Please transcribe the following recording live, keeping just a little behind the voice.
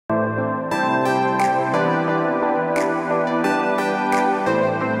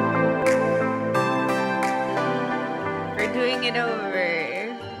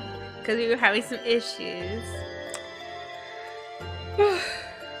because we were having some issues. We're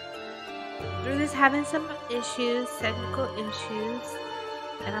just having some issues, technical issues,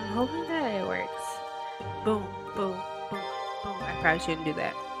 and I'm hoping that it works. Boom, boom, boom, boom. I probably shouldn't do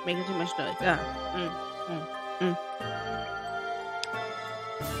that. Making too much noise.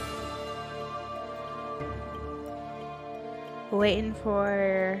 Waiting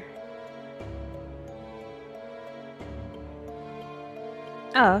for...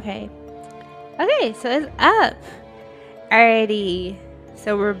 Oh, okay. Okay, so it's up. Alrighty.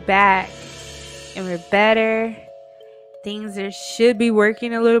 So we're back. And we're better. Things should be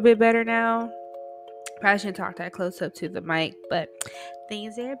working a little bit better now. Probably shouldn't talk that close up to the mic, but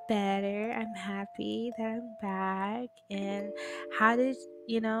things are better. I'm happy that I'm back. And I'm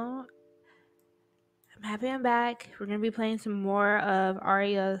happy I'm back. We're going to be playing some more of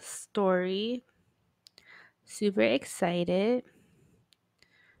Aria'sStory. Super excited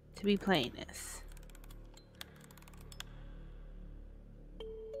to be playing this.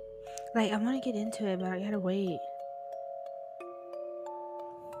 Like, I want to get into it, but I gotta wait.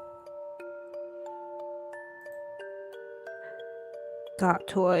 Got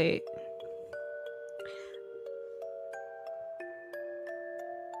to wait.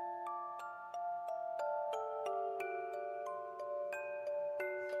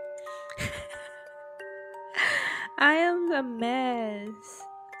 I am a mess.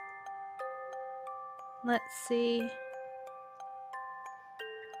 Let's see.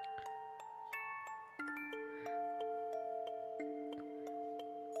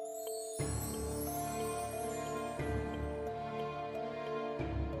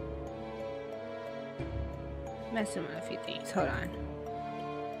 Messing with a few things. Hold on.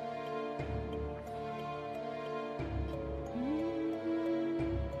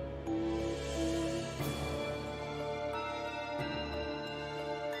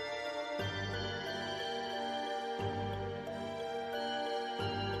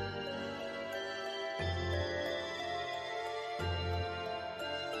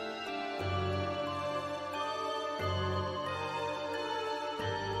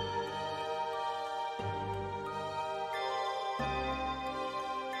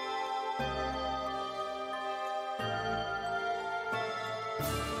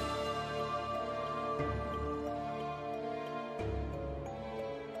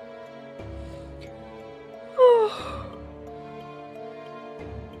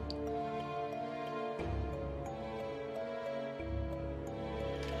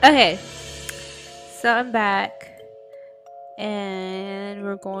 Okay, so I'm back and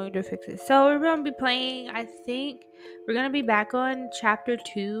we're going to fix it. So we're going to be playing, I think we're going to be back on chapter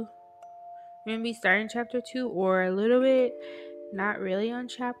 2. We're going to be starting chapter 2 or a little bit not really on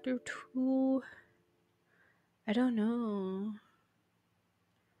chapter 2. I don't know.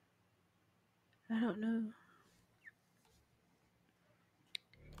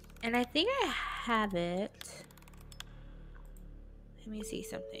 And I think I have it. Let me see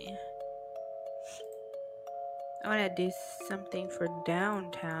something. I want to do something for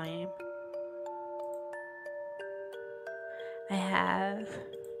downtime. I have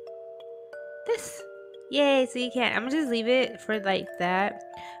this. Yay, so you can. I'm going to just leave it for like that,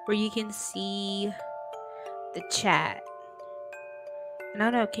 where you can see the chat. And I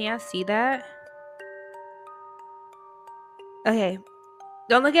don't know, can y'all see that? Okay.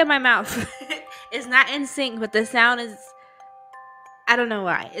 Don't look at my mouth. It's not in sync, but the sound is... I don't know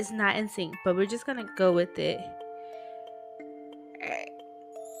why. It's not in sync, but we're just going to go with it.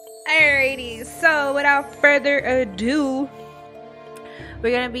 Alrighty, so without further ado,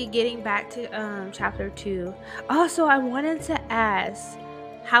 we're gonna be getting back to chapter 2. Also, I wanted to ask,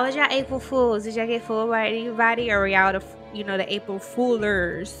 how was y'all April Fools? Did y'all get fooled by anybody, or were y'all the April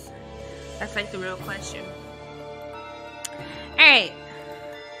Foolers? That's like the real question. Alright,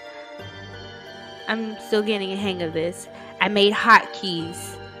 I'm still getting a hang of this. I made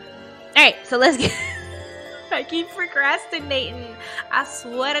hotkeys. Alright, so let's get... I keep procrastinating. I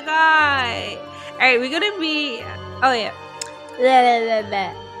swear to God. Alright, we're gonna be... Oh, yeah. Blah, blah,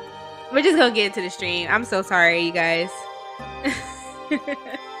 blah. We're just gonna get into the stream. I'm so sorry, you guys.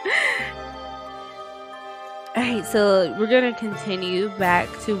 Alright, so we're gonna continue back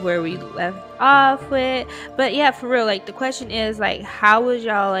to where we left off with. But yeah, for real, like, the question is, like, how was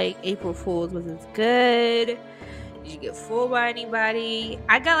y'all, like, April Fools? Was it good? Did you get fooled by anybody?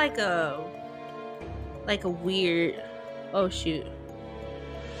 I got, like a weird... Oh, shoot.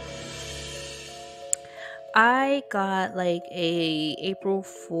 I got, like, a April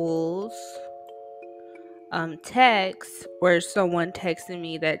Fool's text where someone texted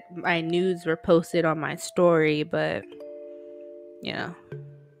me that my nudes were posted on my story, but, you know,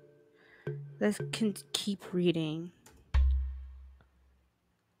 Let's keep reading.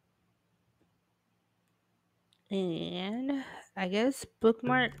 And I guess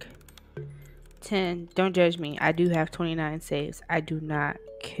bookmark 10. Don't judge me. I do have 29 saves. I do not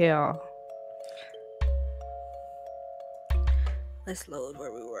care. Let's load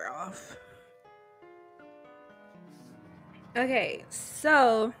where we were off. Okay,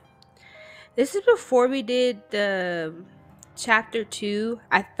 so this is before we did the chapter 2.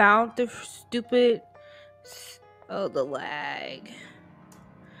 I found the stupid... Oh, the lag.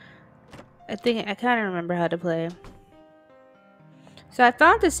 I kind of remember how to play. So I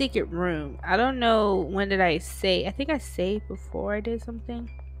found the secret room. I don't know when did I save. I think I saved before I did something.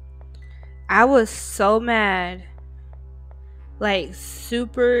 I was so mad. Like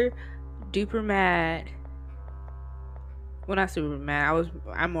super duper mad. Well, not super mad.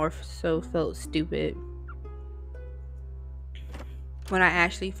 I more so felt stupid when I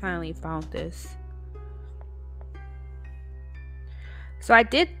actually finally found this. So I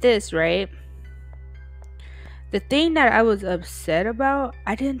did this, right? The thing that I was upset about,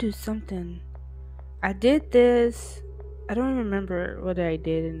 I didn't do something. I did this. I don't remember what I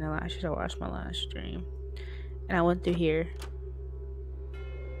did in the last. I should have watched my last stream. And I went through here.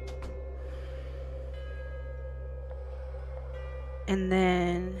 And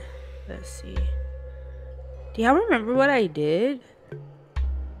then, let's see. Do y'all remember what I did?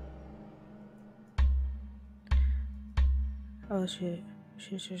 Oh shit.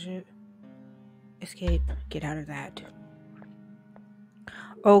 Shit. Escape. Get out of that.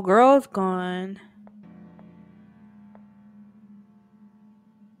 Oh, girl's gone.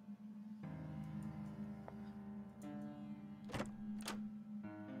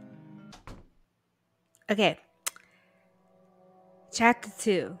 Okay. Chapter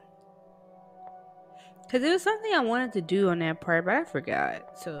 2. Because it was something I wanted to do on that part, but I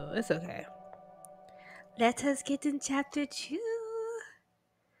forgot. So it's okay. Let us get in chapter 2.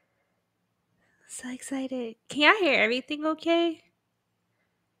 So excited. Can y'all hear everything okay?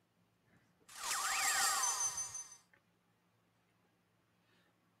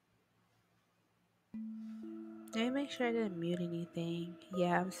 Let me make sure I didn't mute anything.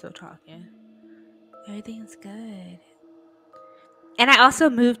 Yeah, I'm still talking. Everything's good. And I also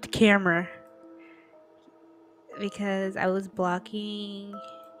moved the camera because I was blocking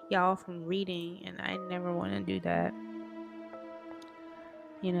y'all from reading, and I never want to do that.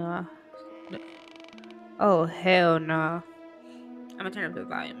 You know. Oh, hell no. I'm gonna turn up the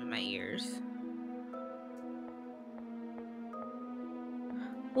volume in my ears.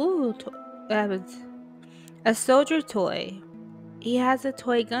 Ooh, that was a soldier toy. He has a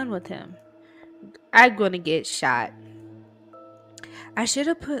toy gun with him. I'm gonna get shot. I should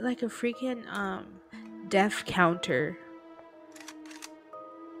have put like a freaking death counter.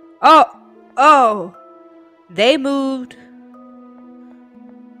 Oh, they moved.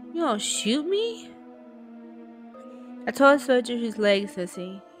 You gonna shoot me? I told a soldier whose legs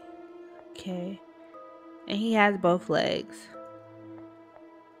missing. Okay, and he has both legs.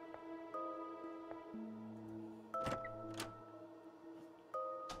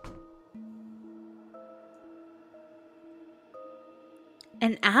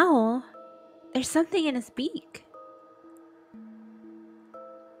 An owl? There's something in his beak.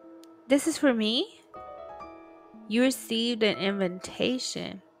 This is for me? You received an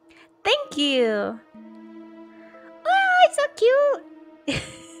invitation. Thank you. Oh, it's so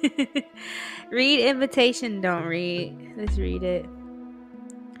cute. Read invitation, don't read. Let's read it.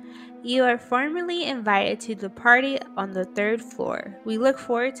 You are formally invited to the party on the 3rd floor. We look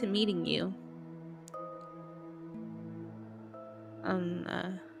forward to meeting you.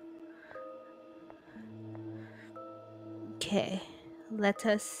 Okay. Let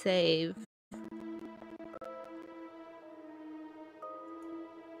us save.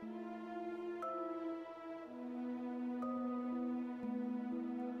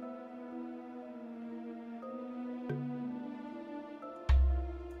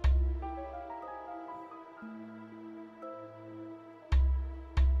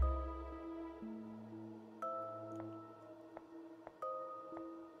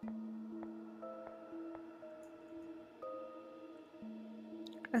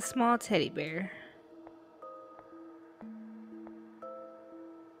 A small teddy bear.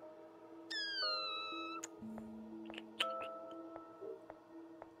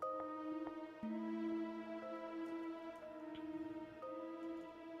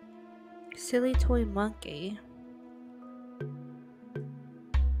 Silly toy monkey.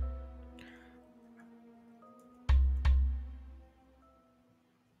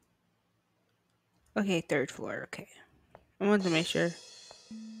 Okay, 3rd floor. Okay. I wanted to make sure.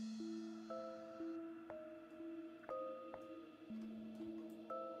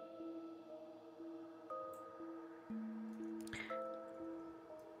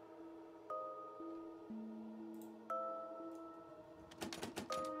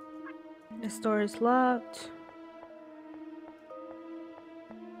 This door is locked.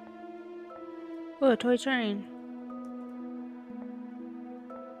 Oh, a toy train.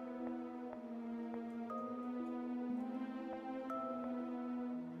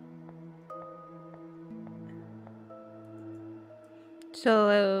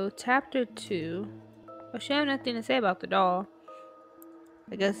 So, chapter 2. Oh, she had nothing to say about the doll.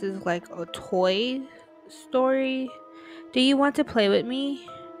 I guess it's like a toy story. Do you want to play with me?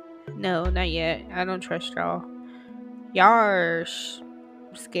 No, not yet. I don't trust y'all. Y'all are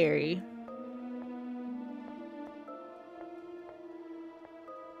scary.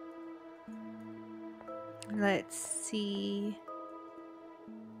 Let's see.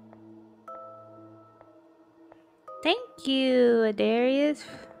 Thank you, Darius,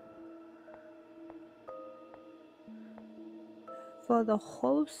 for the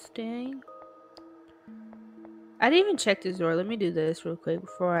hosting. I didn't even check this door. Let me do this real quick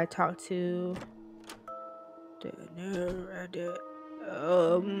before I talk to the narrator.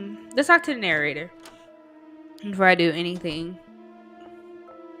 Let's talk to the narrator before I do anything.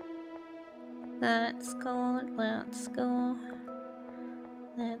 Let's go, let's go.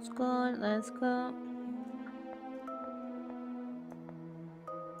 Let's go, let's go.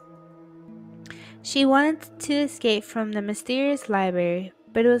 She wanted to escape from the mysterious library,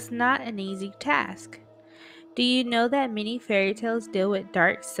 but it was not an easy task. Do you know that many fairy tales deal with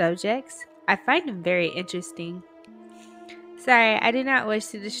dark subjects? I find them very interesting. Sorry, I do not wish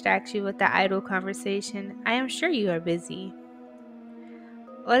to distract you with the idle conversation. I am sure you are busy.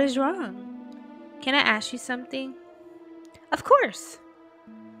 What is wrong? Can I ask you something? Of course.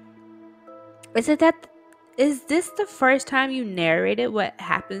 Is this the first time you narrated what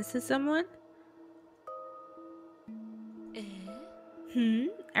happens to someone?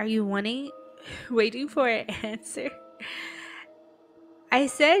 Are you waiting for an answer? I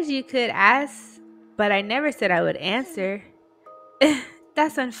said you could ask, but I never said I would answer.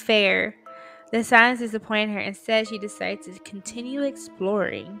 That's unfair. The silence disappointed her. Instead, she decided to continue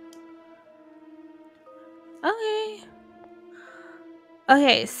exploring.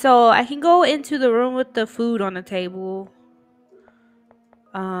 Okay, so I can go into the room with the food on the table.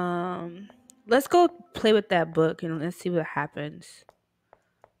 Let's go play with that book and let's see what happens.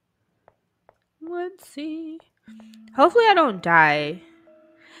 Let's see. Hopefully I don't die.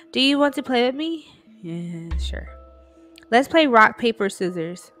 Do you want to play with me? Yeah, sure. Let's play rock, paper,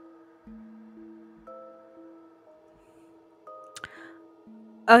 scissors.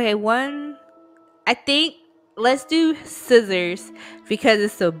 Okay, I think let's do scissors because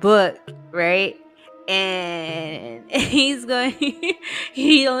it's a book, right? And he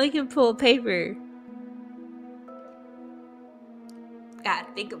only can pull paper.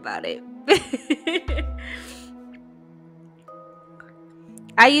 Gotta think about it.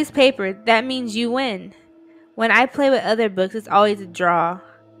 I use paper. That means you win. When I play with other books, it's always a draw.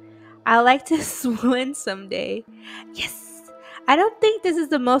 I like to win someday. Yes! I don't think this is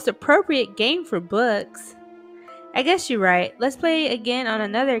the most appropriate game for books. I guess you're right. Let's play again on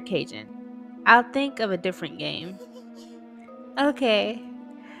another occasion. I'll think of a different game. Okay.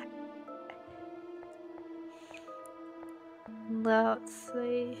 Let's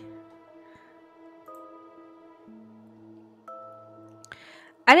see.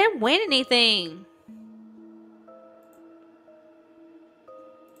 I didn't win anything.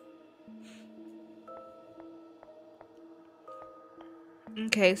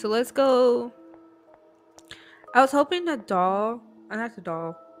 Okay, so let's go. I was hoping not the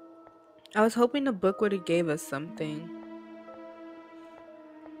doll. I was hoping the book would have gave us something.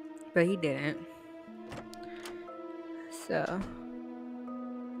 But he didn't. So.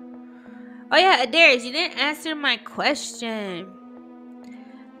 Oh yeah, Darius, you didn't answer my question.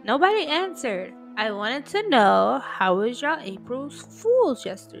 Nobody answered. I wanted to know, how was y'all April's Fools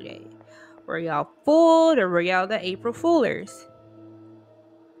yesterday? Were y'all fooled or were y'all the April Foolers?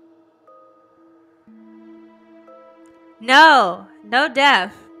 No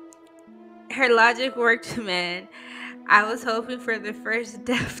death. Her logic worked, man. I was hoping for the first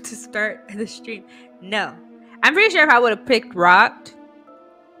death to start the stream. No. I'm pretty sure if I would have picked rocked,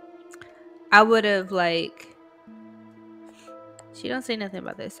 I would have she don't say nothing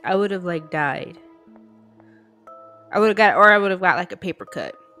about this. I would have died. I would have got like a paper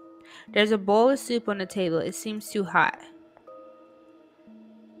cut. There's a bowl of soup on the table. It seems too hot.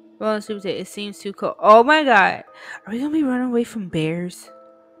 Bowl of soup. It seems too cold. Oh my god. Are we gonna be running away from bears?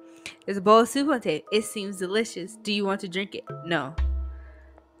 There's a bowl of soup on the table. It seems delicious. Do you want to drink it? No.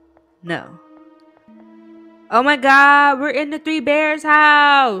 No. Oh my god. We're in the Three Bears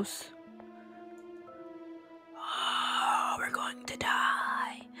house. Oh, we're going to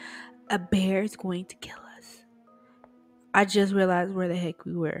die. A bear is going to kill us. I just realized where the heck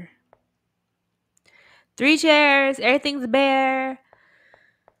we were. 3 chairs. Everything's a bear.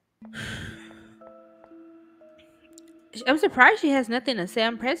 I'm surprised she has nothing to say.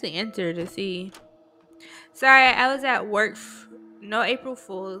 I'm pressing enter to see. Sorry, I was at work. No April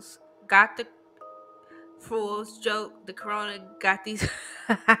Fools. Got the Fools joke. The corona got these. He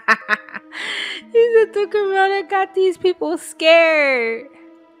said the corona got these people scared.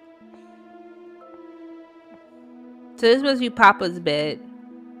 So this must be Papa's bed.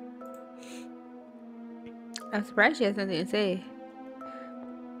 I'm surprised she has nothing to say.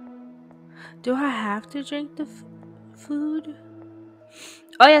 Do I have to drink the food?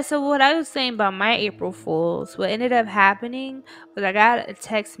 Oh yeah, so what I was saying about my April Fools, what ended up happening was I got a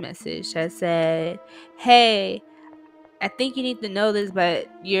text message that said, "Hey, I think you need to know this, but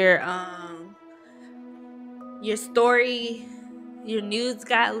your story, your news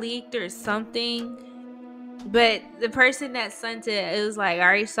got leaked or something." But the person that sent it was like, I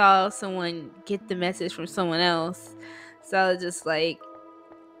already saw someone get the message from someone else. So I was just like,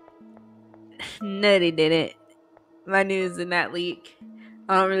 no, they didn't. My news did not leak.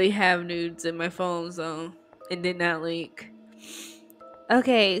 I don't really have nudes in my phone, so it did not leak.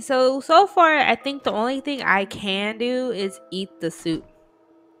 Okay, so far, I think the only thing I can do is eat the soup.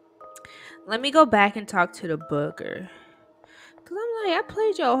 Let me go back and talk to the booker. Cause I'm like, I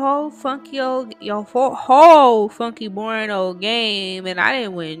played your whole funky boring old game, and I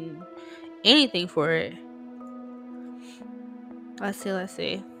didn't win anything for it. Let's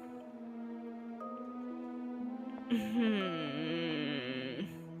see.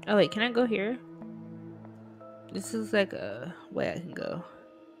 Oh wait, can I go here? This is like a way I can go.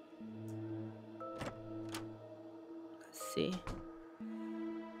 Let's see.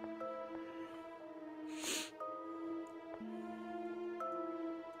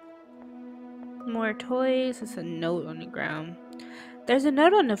 More toys. There's a note on the ground. There's a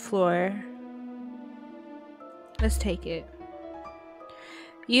note on the floor. Let's take it.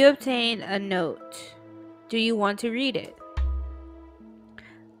 You obtained a note. Do you want to read it?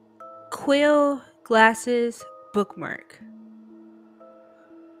 Quill glasses bookmark.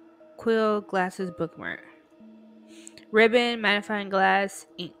 Quill glasses bookmark. Ribbon, magnifying glass,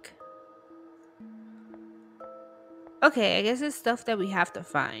 ink. Okay, I guess it's stuff that we have to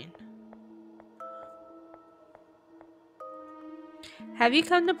find. Have you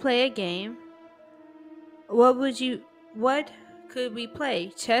come to play a game? What could we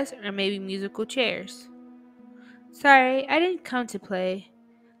play? Chess or maybe musical chairs? Sorry, I didn't come to play.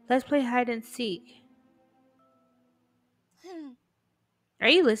 Let's play hide and seek. Are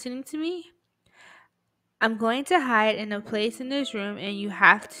you listening to me? I'm going to hide in a place in this room and you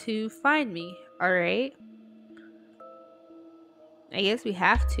have to find me, alright? I guess we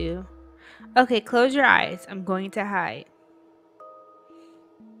have to. Okay, close your eyes. I'm going to hide.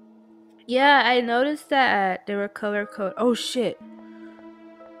 Yeah, I noticed that there were color code. Oh shit.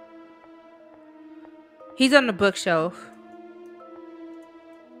 He's on the bookshelf.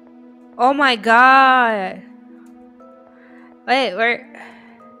 Oh my god. Wait, where?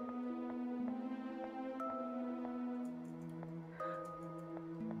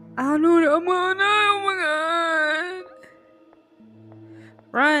 I don't know. Oh my god.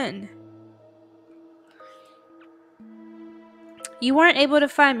 Run. You weren't able to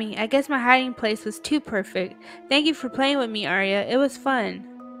find me. I guess my hiding place was too perfect. Thank you for playing with me, Aria. It was fun.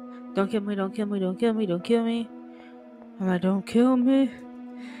 Don't kill me, don't kill me, don't kill me, don't kill me. I'm like, don't kill me.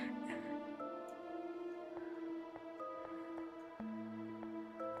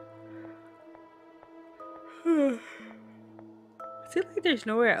 I feel like there's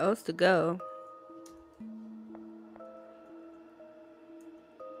nowhere else to go.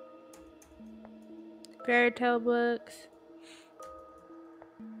 Fairy tale books.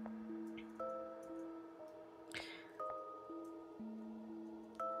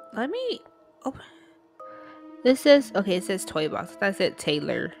 Let me open. This says, okay, it says toy box. That said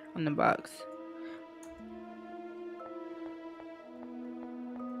Taylor on the box.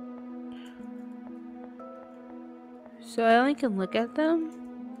 So I only can look at them?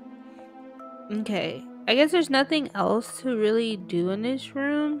 Okay. I guess there's nothing else to really do in this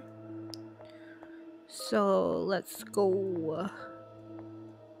room. So let's go.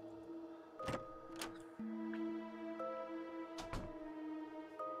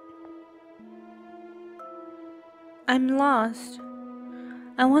 I'm lost.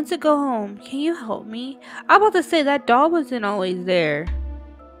 I want to go home. Can you help me? I'm about to say that doll wasn't always there.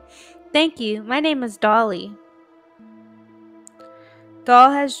 Thank you. My name is Dolly.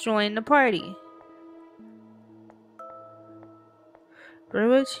 Doll has joined the party. Where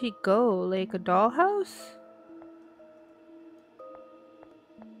would she go? Like a dollhouse?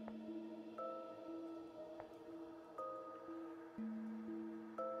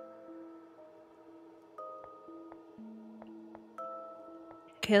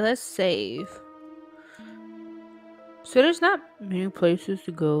 Okay, let's save. So there's not many places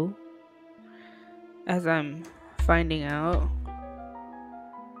to go, as I'm finding out.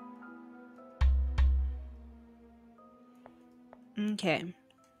 Okay.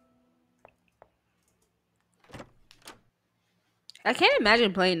 I can't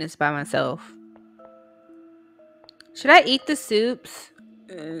imagine playing this by myself. Should I eat the soups?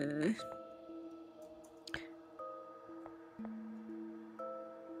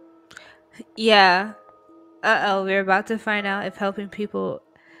 Yeah. Uh-oh, we're about to find out if helping people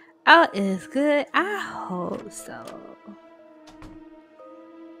out is good. I hope so.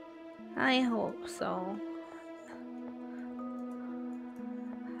 I hope so.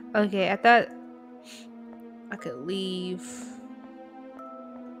 Okay, I thought I could leave.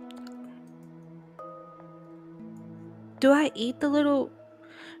 Do I eat the little...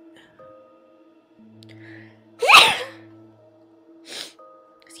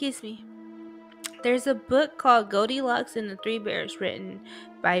 Excuse me. There's a book called Goldilocks and the Three Bears written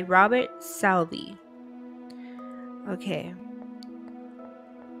by Robert Salvi. Okay.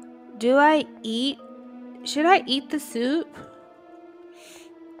 Do I eat... Should I eat the soup?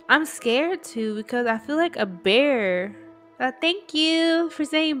 I'm scared to because I feel like a bear. Thank you for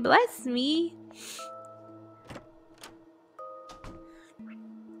saying bless me.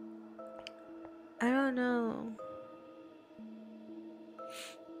 I don't know.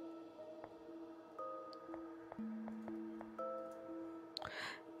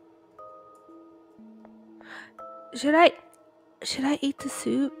 Should I eat the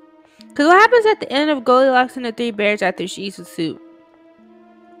soup? Because what happens at the end of Goldilocks and the Three Bears after she eats the soup?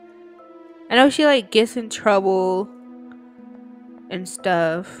 I know she like gets in trouble and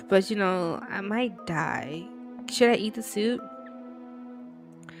stuff, but you know, I might die. Should I eat the soup?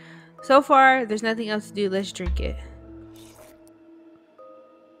 So far, there's nothing else to do. Let's drink it.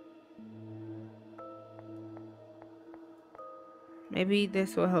 Maybe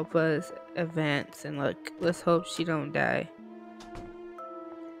this will help us advance and look. Let's hope she don't die.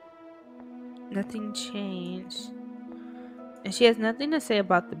 Nothing changed. And she has nothing to say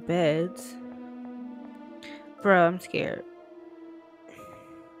about the beds. Bro, I'm scared.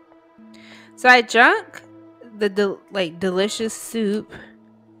 So I drank the delicious soup.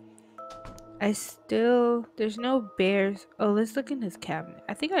 There's no bears. Oh, let's look in this cabinet.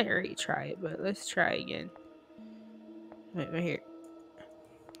 I think I already tried, but let's try again. Wait, right here.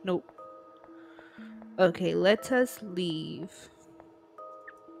 Nope. Okay, let us leave.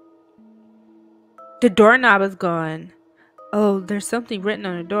 The doorknob is gone. Oh, there's something written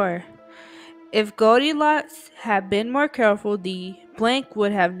on the door. If Goldilocks had been more careful, the blank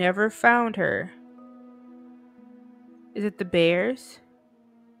would have never found her. Is it the bears?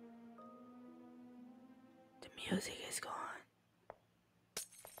 The music is gone.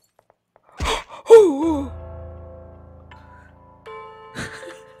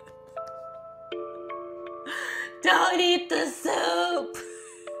 Don't eat the soup.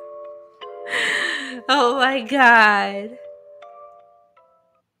 Oh my god.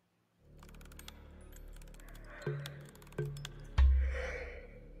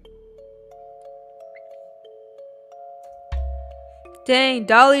 Dang,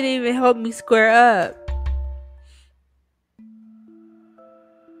 Dolly didn't even help me square up.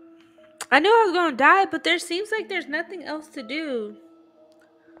 I knew I was gonna die, but there seems like there's nothing else to do.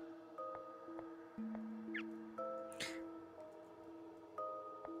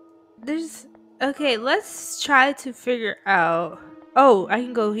 Okay, let's try to figure out. Oh, I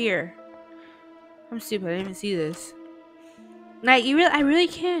can go here. I'm stupid. I didn't even see this. Like, I really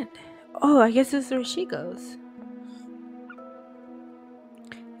can't. Oh, I guess this is where she goes.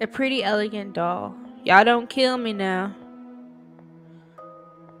 A pretty elegant doll. Y'all don't kill me now.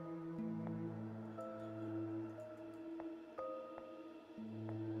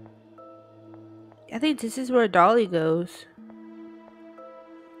 I think this is where Dolly goes.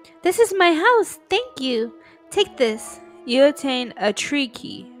 This is my house. Thank you. Take this. You attain a tree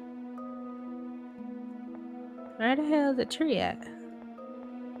key. Where the hell is the tree at?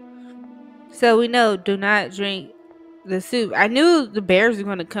 So we know, do not drink the soup. I knew the bears were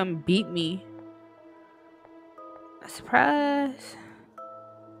going to come beat me. A surprise.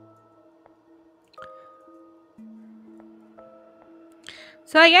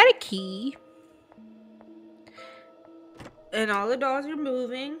 So I got a key. And all the dolls are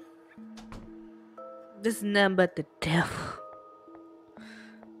moving. This is none but the devil.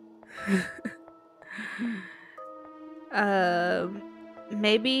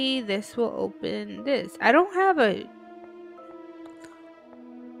 Maybe this will open this. I don't have a...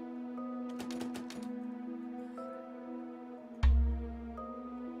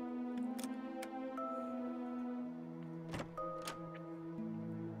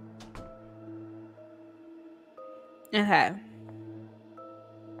 Okay.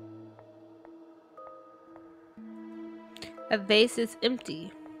 A vase is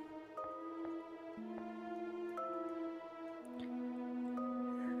empty.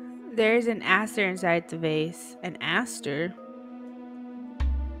 There's an aster inside the vase. An aster?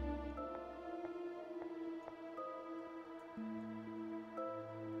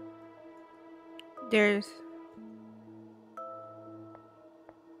 There's...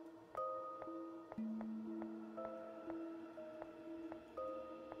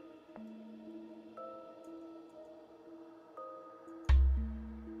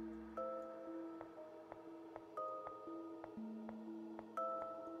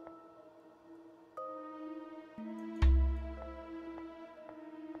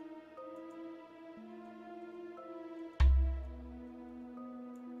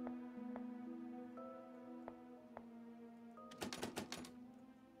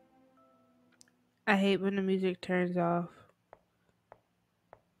 I hate when the music turns off.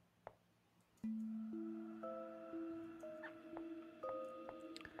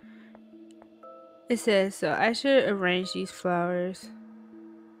 It says, so I should arrange these flowers.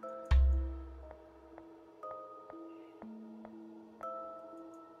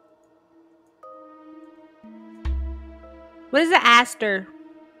 What is the aster?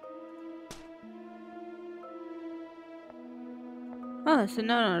 Oh, it's a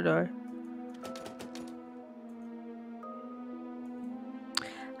note on the door.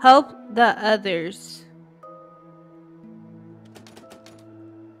 Help the others.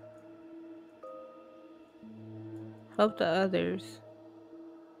 Help the others.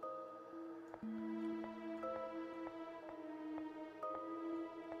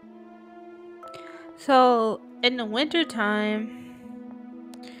 So, in the winter time,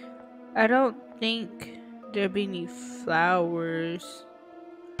 I don't think there'll be any flowers.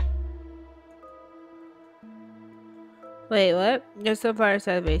 Wait, what? There's some flowers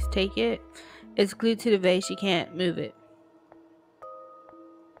inside the vase. Take it. It's glued to the vase. You can't move it.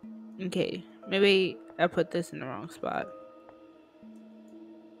 Okay. Maybe I put this in the wrong spot.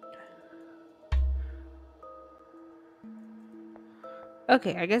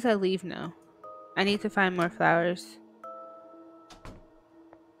 Okay, I guess I leave now. I need to find more flowers.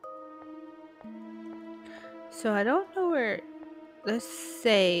 So I don't know where... Let's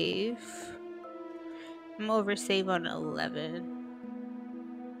save. I'm over save on 11.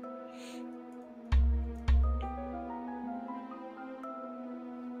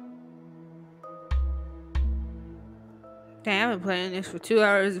 Damn, I've been playing this for 2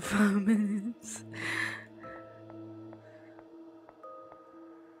 hours and 5 minutes.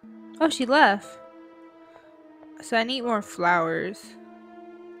 Oh, she left. So I need more flowers.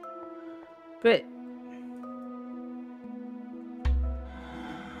 But...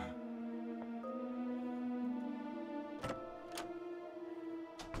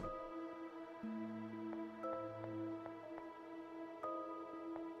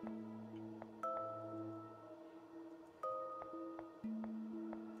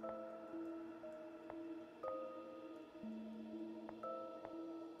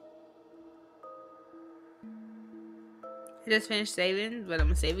 I just finished saving, but I'm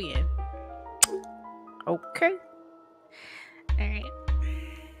gonna save again. Okay. Alright.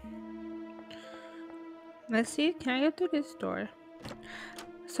 Let's see. Can I get through this door?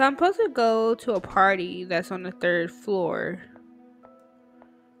 So I'm supposed to go to a party that's on the 3rd floor.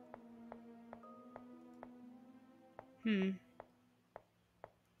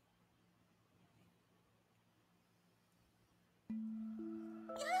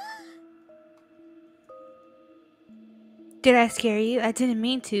 Did I scare you? I didn't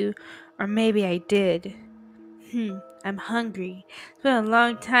mean to. Or maybe I did. I'm hungry. It's been a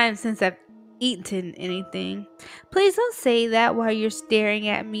long time since I've eaten anything. Please don't say that while you're staring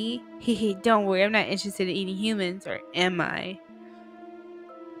at me. Hehe, don't worry, I'm not interested in eating humans, or am I?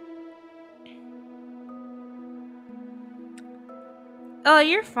 Oh,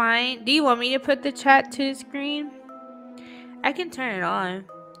 you're fine. Do you want me to put the chat to the screen? I can turn it on.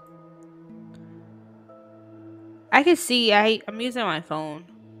 I can see. I'm using my phone.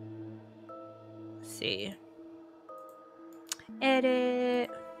 Let's see. Edit.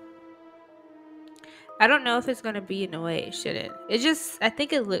 I don't know if it's gonna be in the way. It shouldn't. It just, I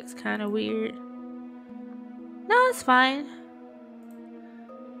think it looks kind of weird. No, it's fine.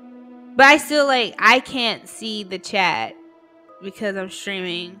 But I still I can't see the chat because I'm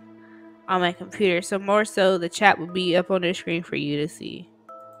streaming on my computer. So more so the chat would be up on the screen for you to see.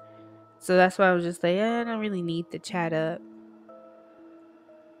 So that's why I was just I don't really need the chat up.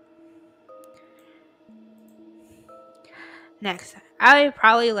 Next, I would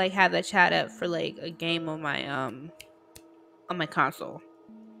probably have the chat up for a game on my console.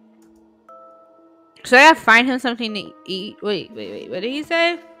 So I gotta find him something to eat. Wait. What did he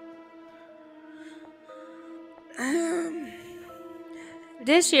say?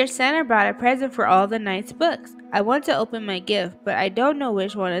 This year, Santa brought a present for all the night's books. I want to open my gift, but I don't know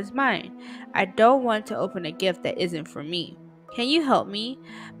which one is mine. I don't want to open a gift that isn't for me. Can you help me?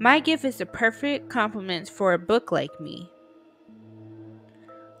 My gift is the perfect compliment for a book like me.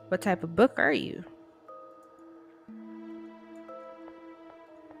 What type of book are you?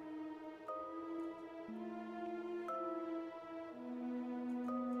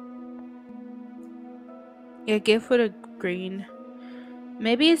 A gift with a green.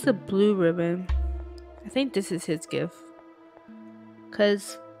 Maybe it's a blue ribbon. I think this is his gift.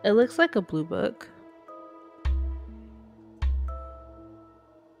 Because it looks like a blue book.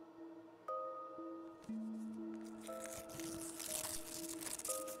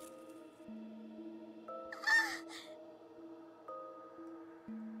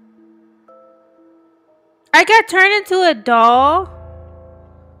 I got turned into a doll.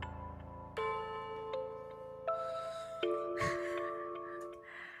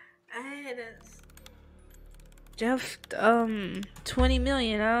 I had Jeff 20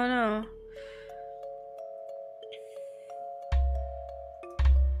 million. I don't know.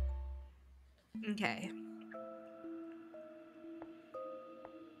 Okay.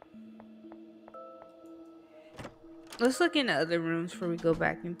 Let's look in the other rooms before we go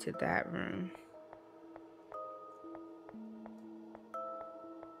back into that room.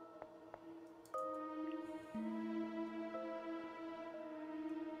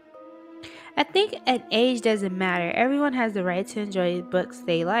 I think an age doesn't matter. Everyone has the right to enjoy books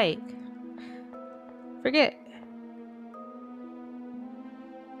they like. Forget.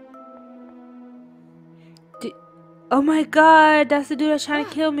 Oh my god, that's the dude that's trying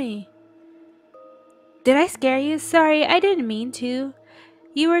to kill me. Did I scare you? Sorry, I didn't mean to.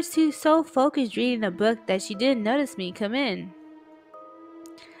 You were so focused reading a book that you didn't notice me come in.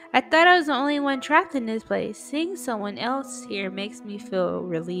 I thought I was the only one trapped in this place. Seeing someone else here makes me feel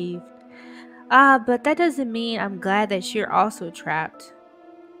relieved. But that doesn't mean I'm glad that you're also trapped.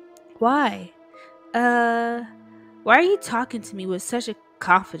 Why? Why are you talking to me with such a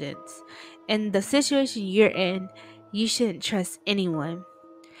confidence? In the situation you're in, you shouldn't trust anyone.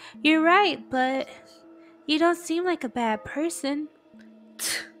 You're right, but you don't seem like a bad person.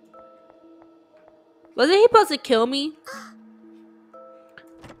 Wasn't he supposed to kill me?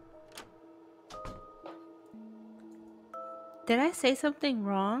 Did I say something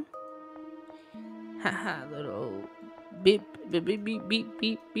wrong? Haha, little beep, beep, beep, beep, beep,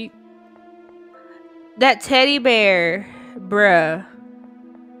 beep, beep. That teddy bear, bruh.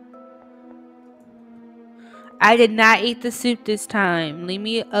 I did not eat the soup this time. Leave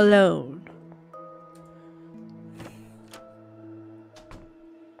me alone.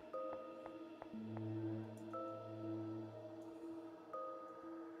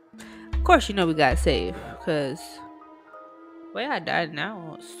 Of course, you know we gotta save, because the way I died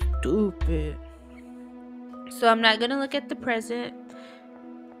now was stupid. So I'm not gonna look at the present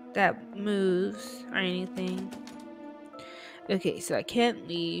that moves or anything. Okay, so I can't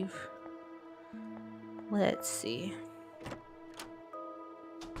leave. Let's see.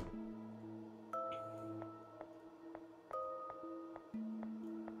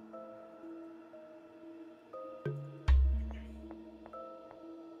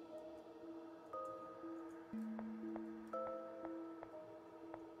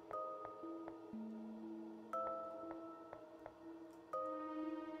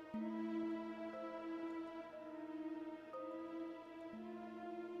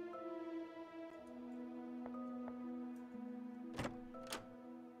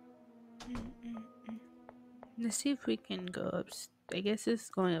 Let's see if we can go up. I guess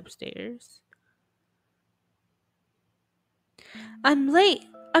it's going upstairs. I'm late.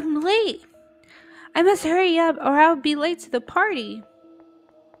 I'm late. I must hurry up or I'll be late to the party.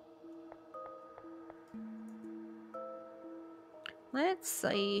 Let's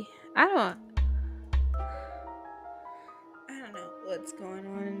see. I don't know what's going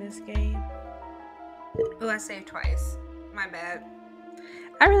on in this game. Oh, I saved twice. My bad.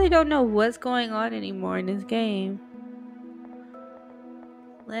 I really don't know what's going on anymore in this game.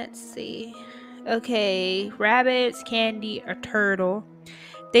 Let's see. Okay, rabbits, candy, a turtle.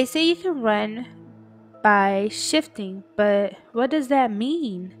 They say you can run by shifting, but what does that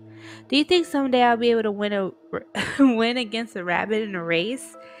mean? Do you think someday I'll be able to win against a rabbit in a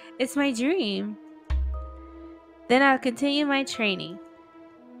race? It's my dream. Then I'll continue my training.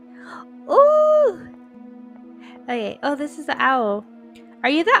 Ooh! Okay. Oh, this is the owl. Are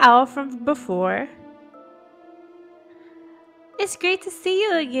you the owl from before? It's great to see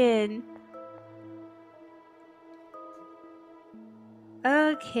you again.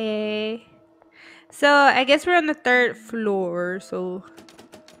 Okay. So, I guess we're on the 3rd floor, so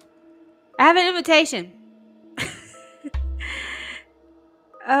I have an invitation.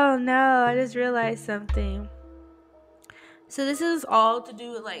 Oh no, I just realized something. So this is all to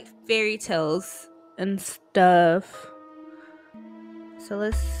do with like fairy tales and stuff.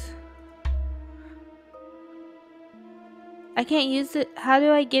 So I can't use it. How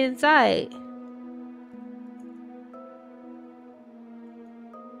do I get inside?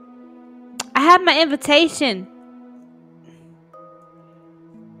 I have my invitation.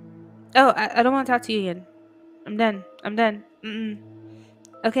 Oh, I don't want to talk to you again. I'm done.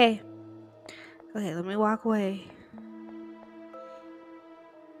 Okay. Okay, let me walk away.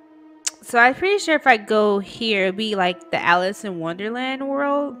 So I'm pretty sure if I go here, it'll be like the Alice in Wonderland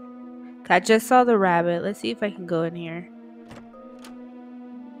world. I just saw the rabbit. Let's see if I can go in here.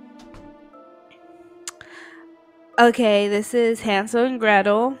 Okay, this is Hansel and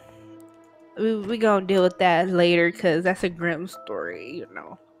Gretel. We gonna deal with that later because that's a grim story, you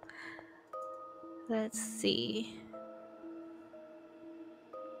know. Let's see.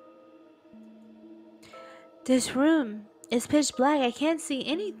 This room is pitch black. I can't see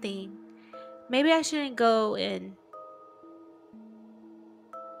anything. Maybe I shouldn't go in.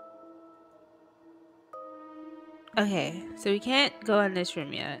 Okay, so we can't go in this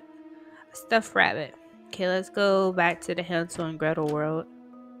room yet. A stuffed rabbit. Okay, let's go back to the Hansel and Gretel world.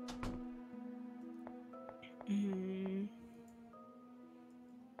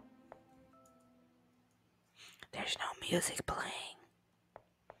 There's no music playing.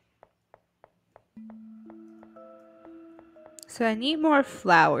 So I need more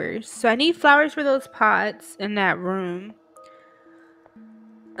flowers. So I need flowers for those pots in that room.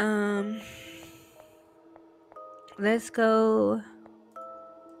 Let's go.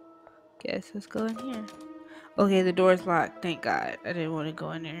 Guess let's go in here. Okay, the door's locked. Thank God. I didn't want to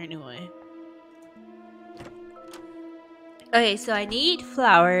go in there anyway. Okay, so I need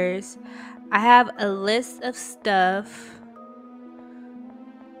flowers. I have a list of stuff.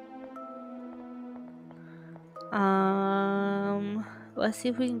 Let's see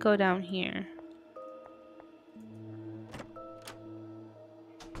if we can go down here.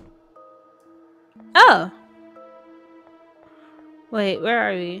 Oh! Wait, where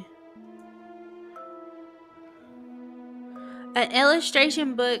are we? An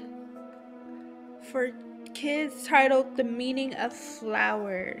illustration book for kids titled The Meaning of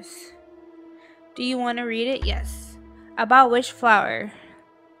Flowers. Do you want to read it? Yes. About which flower?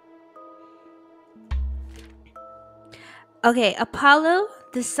 Okay, Apollo,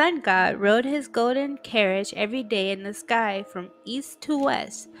 the sun god, rode his golden carriage every day in the sky from east to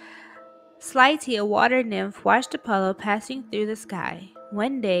west. Slyte, a water nymph, watched Apollo passing through the sky.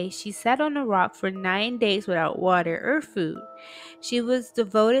 One day, she sat on a rock for 9 days without water or food. She was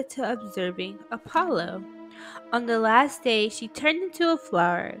devoted to observing Apollo. On the last day, she turned into a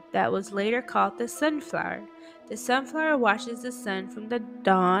flower that was later called the sunflower. The sunflower watches the sun from the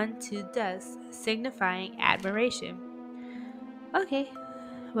dawn to dusk, signifying admiration. Okay,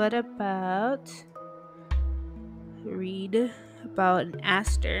 what about read about an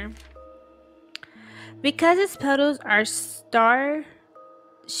aster? Because its petals are star-shaped,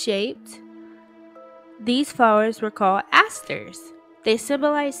 these flowers were called asters. They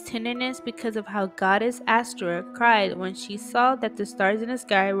symbolize tenderness because of how goddess Astra cried when she saw that the stars in the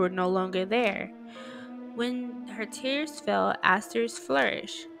sky were no longer there. When her tears fell, asters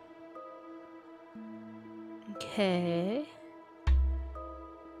flourished. Okay.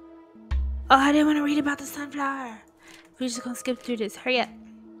 Oh, I didn't want to read about the sunflower. We're just gonna skip through this. Hurry up.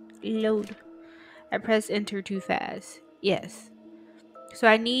 Load. I pressed enter too fast. Yes. So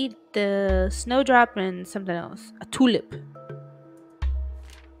I need the snowdrop and something else. A tulip.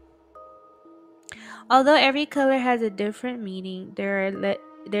 Although every color has a different meaning, there's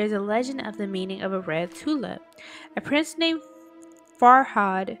a legend of the meaning of a red tulip. A prince named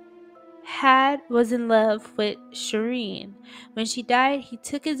Farhad was in love with Shireen. When she died, he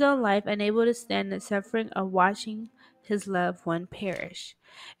took his own life, unable to stand the suffering of watching his loved one perish.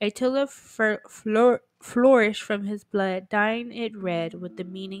 A tulip flourished from his blood, dyeing it red with the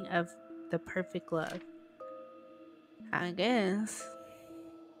meaning of the perfect love. I guess.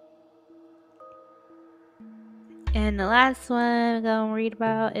 And the last one I'm going to read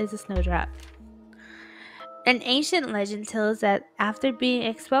about is a snowdrop. An ancient legend tells that after being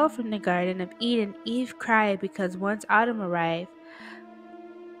expelled from the Garden of Eden, Eve cried because once autumn arrived,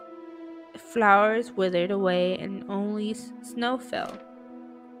 flowers withered away and only snow fell.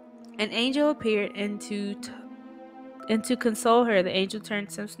 An angel appeared and to console her, the angel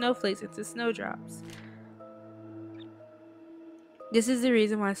turned some snowflakes into snowdrops. This is the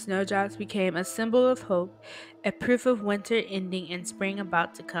reason why snowdrops became a symbol of hope, a proof of winter ending and spring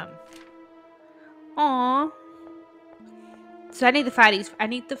about to come. Aww. So I need to find these. I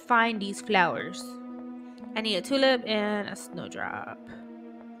need to find these flowers. I need a tulip and a snowdrop.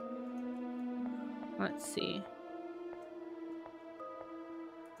 Let's see.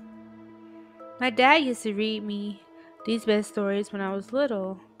 My dad used to read me these best stories when I was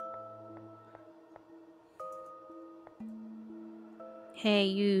little. Hey,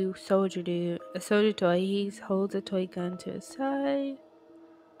 you soldier dude. A soldier toy. He holds a toy gun to his side.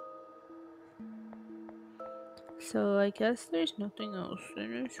 So I guess there's nothing else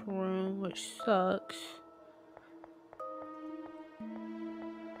in this room, which sucks.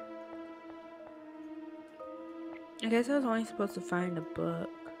 I guess I was only supposed to find a book.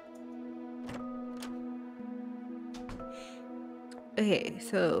 Okay,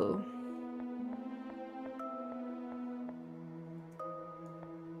 so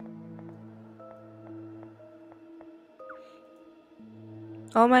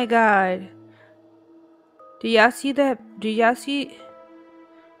oh my god. Do y'all see that? Do y'all see?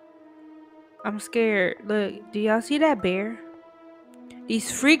 I'm scared. Look, do y'all see that bear?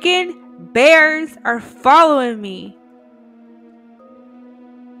 These freaking bears are following me.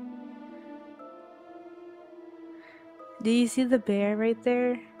 Do you see the bear right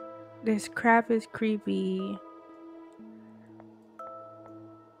there? This crap is creepy.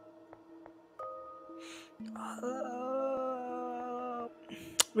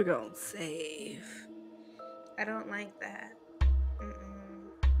 We're gonna save. I don't like that.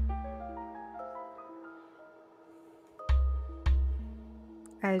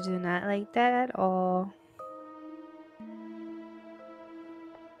 I do not like that at all.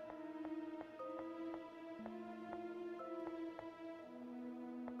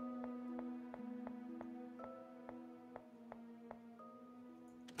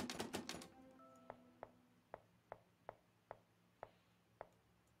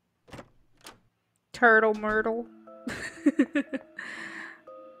 Turtle Myrtle.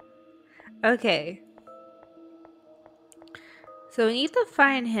 Okay. So we need to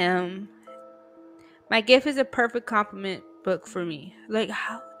find him. My gift is a perfect compliment book for me. Like,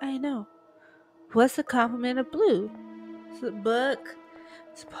 how I know? What's the compliment of blue? It's a book.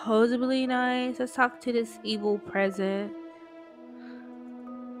 Supposedly nice. Let's talk to this evil present.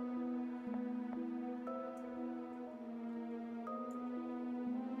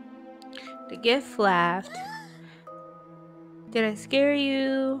 The gift laughed. Did I scare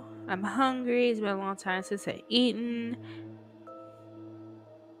you? I'm hungry. It's been a long time since I've eaten.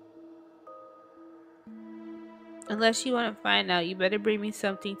 Unless you want to find out, you better bring me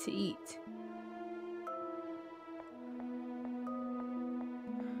something to eat.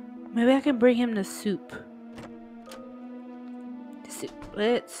 Maybe I can bring him the soup. The soup.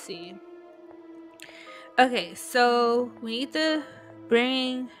 Let's see. Okay, so we need to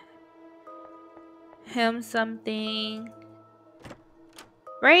bring him something.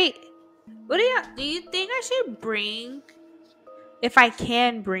 Right? What do you think I should bring? If I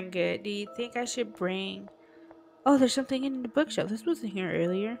can bring it, do you think I should bring? Oh, there's something in the bookshelf. This wasn't here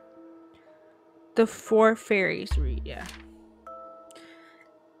earlier. The Four Fairies read, yeah.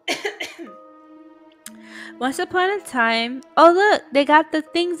 Once upon a time, oh look, they got the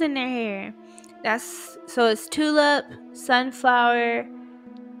things in their hair. So it's tulip, sunflower,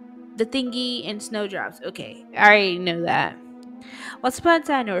 the thingy, and snowdrops. Okay, I already know that. Once upon a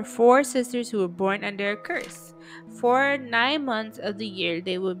time, there were 4 sisters who were born under a curse. For 9 months of the year,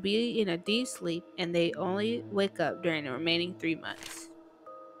 they would be in a deep sleep, and they only wake up during the remaining 3 months.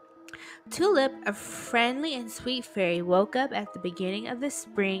 Tulip, a friendly and sweet fairy, woke up at the beginning of the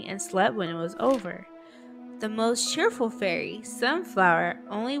spring and slept when it was over. The most cheerful fairy, Sunflower,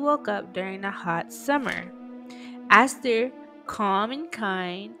 only woke up during the hot summer. Aster, calm and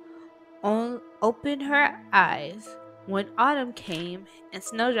kind, opened her eyes when autumn came, and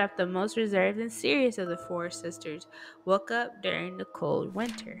Snowdrop, the most reserved and serious of the 4 sisters, woke up during the cold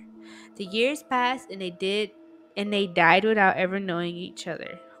winter. The years passed, and they died without ever knowing each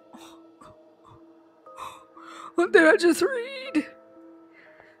other. What did I just read?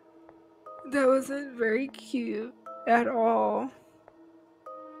 That wasn't very cute at all.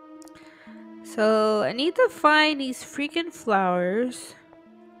 So I need to find these freaking flowers.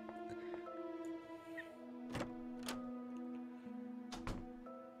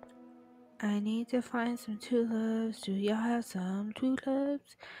 I need to find some tulips. Do y'all have some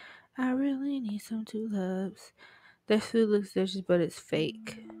tulips? I really need some tulips. This food looks delicious, but it's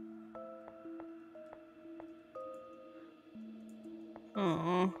fake.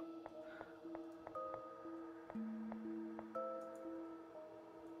 Oh.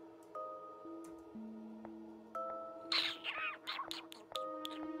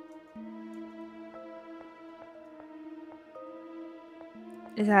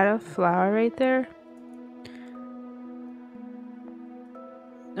 Is that a flower right there?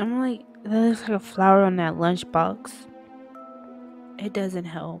 I'm like, that looks like a flower on that lunchbox. It doesn't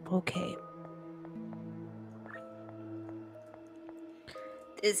help. Okay.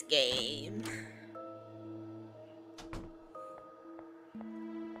 This game.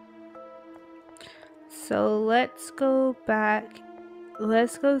 So let's go back.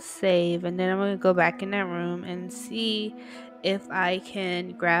 Let's go save, and then I'm gonna go back in that room and see if I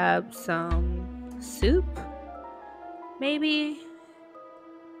can grab some soup. Maybe.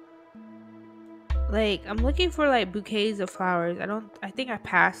 Like, I'm looking for like bouquets of flowers. I think I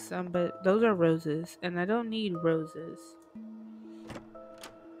passed some, but those are roses, and I don't need roses.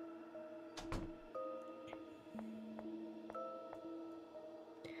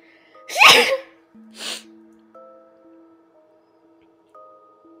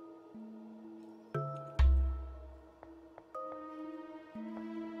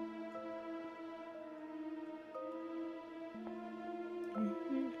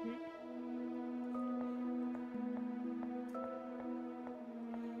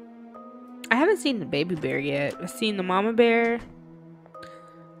 I haven't seen the baby bear yet. I've seen the mama bear.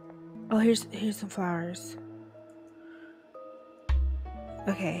 Oh, here's some flowers.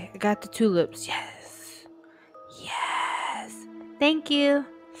 Okay, I got the tulips. Yes. Yes. Thank you.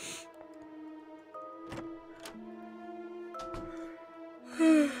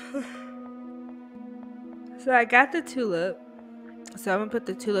 So I got the tulip. So I'm gonna put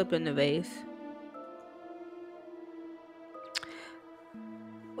the tulip in the vase.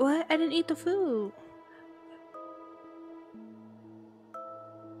 What? I didn't eat the food.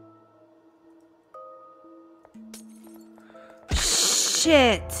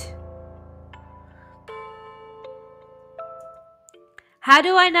 Shit. How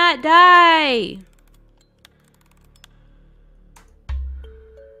do I not die?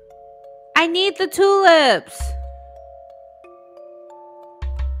 I need the tulips.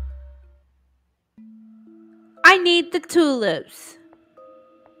 I need the tulips.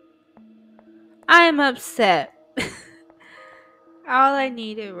 I am upset. All I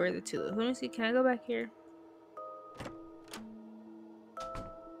needed were the tulips. Let me see. Can I go back here?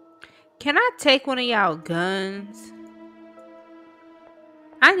 Can I take one of y'all guns?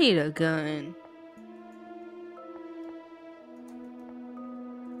 I need a gun.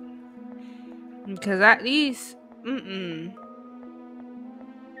 Because these... Mm-mm.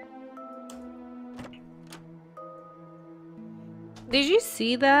 Did you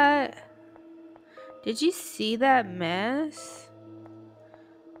see that? Did you see that mess?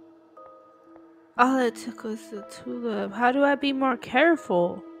 All it took was the tulip. How do I be more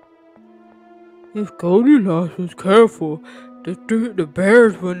careful? If Goldilocks was careful, the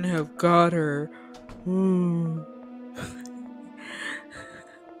bears wouldn't have got her.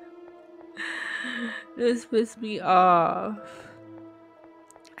 This pissed me off.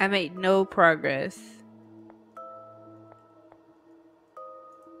 I made no progress.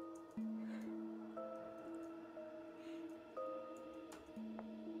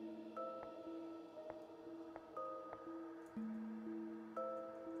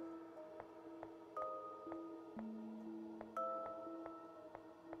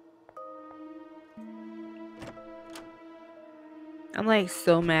 I'm like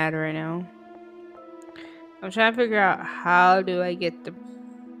so mad right now. I'm trying to figure out how do I get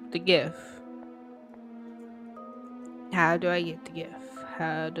the gift. How do I get the gift?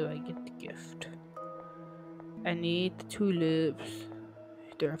 How do I get the gift? I need the tulips.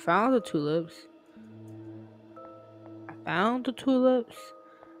 There, I found the tulips. I found the tulips.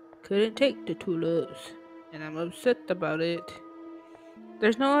 Couldn't take the tulips. And I'm upset about it.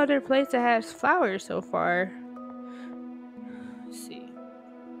 There's no other place that has flowers so far. Let's see.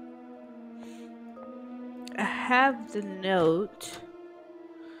 I have the note.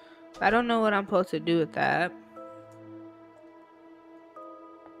 I don't know what I'm supposed to do with that.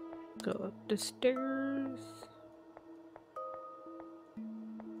 Go up the stairs.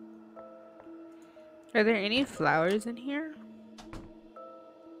 Are there any flowers in here?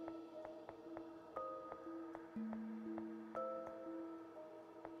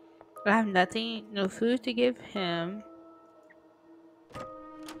 I have nothing, no food to give him.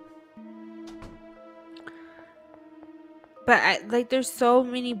 But like, there's so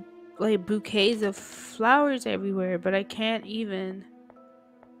many like bouquets of flowers everywhere, but I can't even.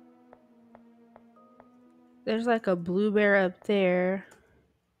 There's like a blue bear up there.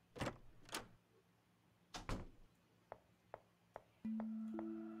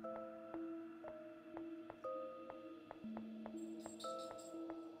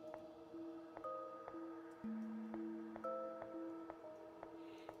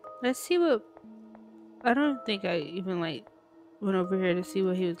 Let's see what. I don't think I even like went over here to see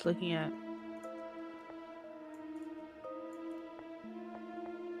what he was looking at.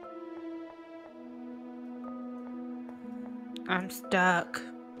 I'm stuck.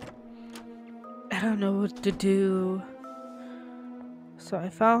 I don't know what to do. So I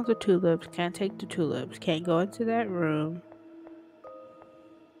found the tulips. Can't take the tulips. Can't go into that room.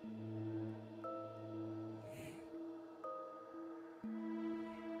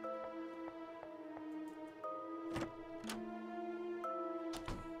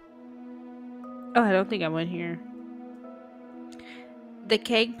 Oh, I don't think I went here. The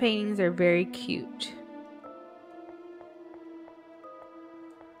cake paintings are very cute.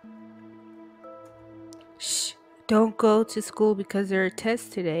 Shh. Don't go to school because there are tests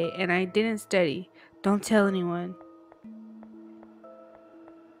today and I didn't study. Don't tell anyone.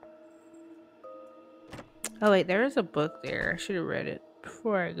 Oh wait, there is a book there. I should have read it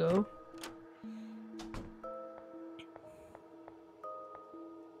before I go.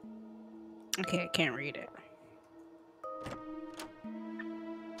 Okay, I can't read it.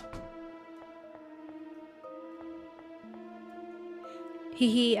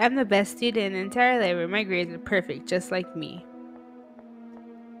 Hee, I'm the best student in the entire library. My grades are perfect, just like me.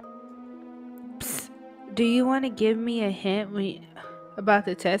 Psst. Do you want to give me a hint about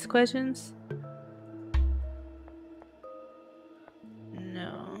the test questions?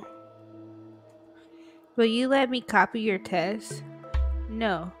 No. Will you let me copy your test?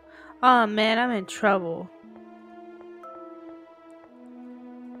 No. Oh man, I'm in trouble.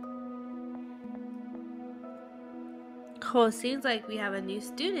 Oh, seems like we have a new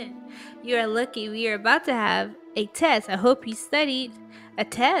student. You are lucky. We are about to have a test. I hope you studied. A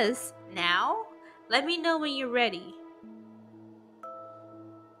test? Now? Let me know when you're ready.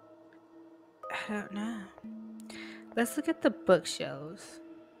 I don't know. Let's look at the bookshelves.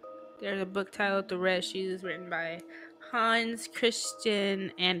 There's a book titled The Red Shoes written by Hans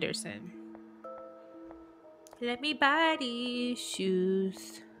Christian Andersen. Let me buy these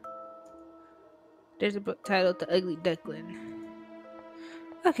shoes. There's a book titled The Ugly Duckling.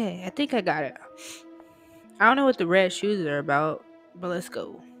 Okay, I think I got it. I don't know what the red shoes are about, but let's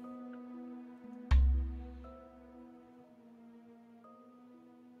go.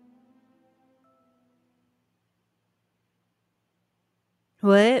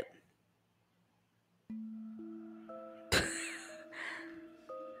 What?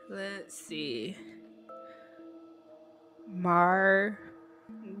 Let's see. Marguerite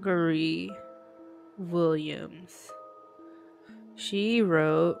Williams. She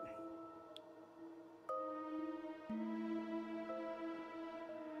wrote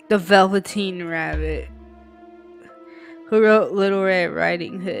The Velveteen Rabbit. Who wrote Little Red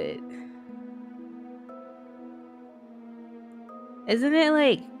Riding Hood? Isn't it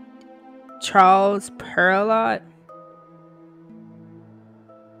like Charles Perrault?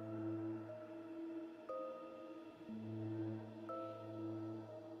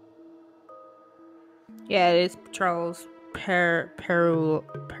 Yeah, it is Charles Perrault.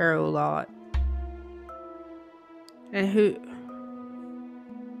 And who?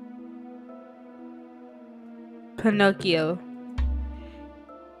 Pinocchio.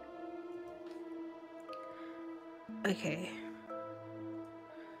 Okay.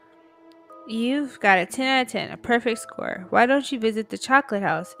 You've got a 10 out of 10, a perfect score. Why don't you visit the chocolate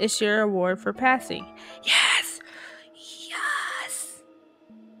house? It's your award for passing. Yes! Yes!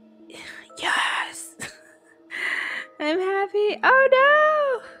 Yes! I'm happy. Oh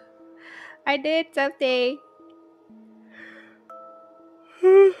no! I did something.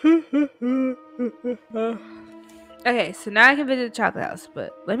 Okay, so now I can visit the chocolate house,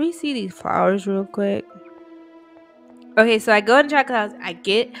 but let me see these flowers real quick. Okay, so I go in the chocolate house. I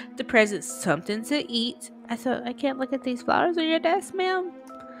get the present something to eat. I thought I can't look at these flowers on your desk, ma'am.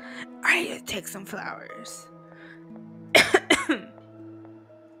 I need to take some flowers.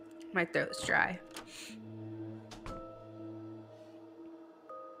 My throat's dry.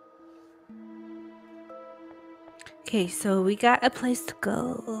 Okay, so we got a place to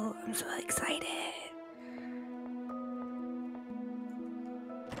go. I'm so excited.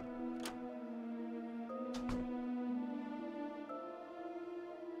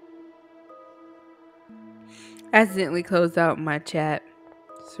 Accidentally closed out my chat.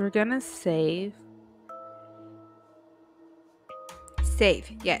 So we're gonna save.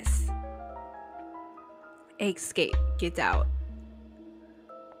 Save, yes. Escape, get out.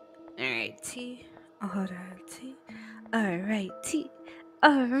 Alrighty. Alrighty. Alrighty.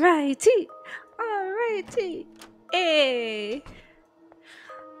 Alrighty. Alrighty. Hey.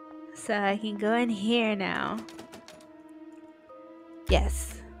 So I can go in here now.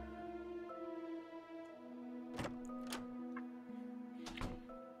 Yes.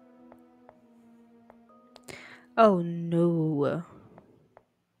 Oh no.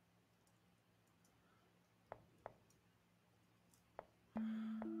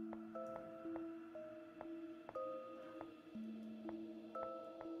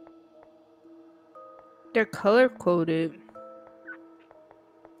 They're color coded.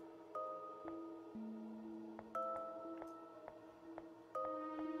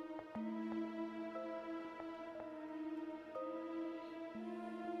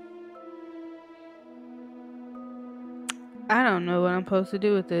 I don't know what I'm supposed to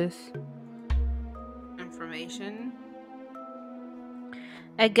do with this information.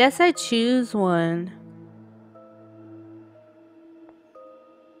 I guess I choose one.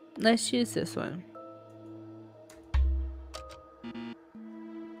 Let's choose this one.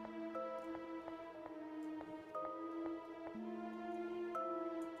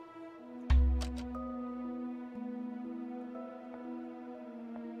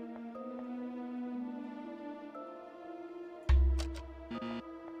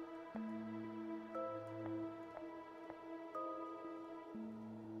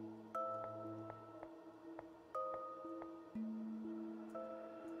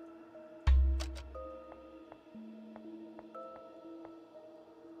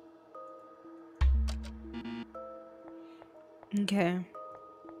 Okay.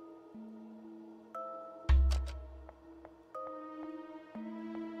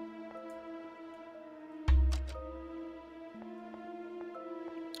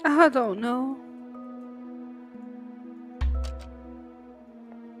 I don't know.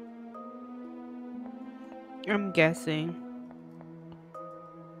 I'm guessing.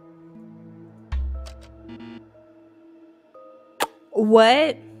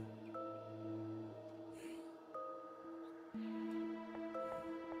 What?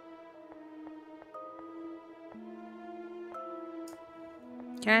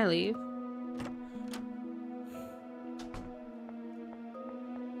 Can I leave?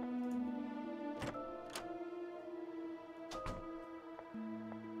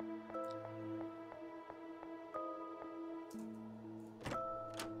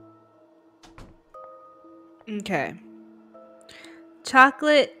 Okay.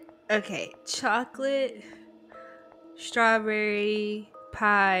 Chocolate. Okay. Chocolate. Strawberry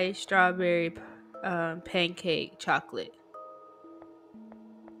pie. Strawberry pancake. Chocolate.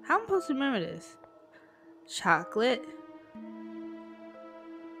 How am I supposed to remember this? Chocolate.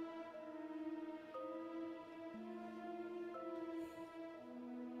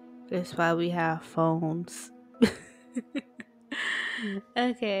 That's why we have phones.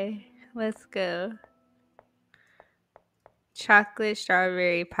 Okay. Let's go. Chocolate,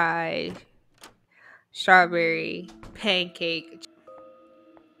 strawberry pie, strawberry pancake.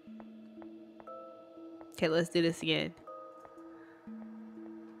 Okay, let's do this again.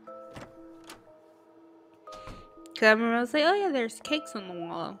 Cause I remember I was like, oh yeah, there's cakes on the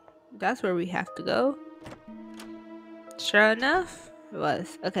wall. That's where we have to go. Sure enough, it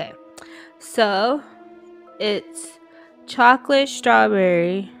was. Okay. So it's chocolate,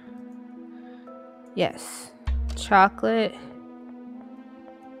 strawberry. Yes. Chocolate.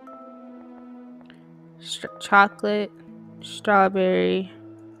 Chocolate, strawberry,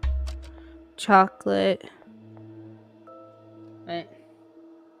 chocolate, right?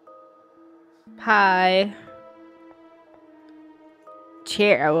 Pie,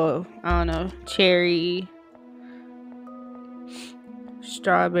 cherry. Well, I don't know. Cherry,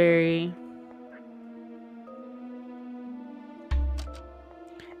 strawberry,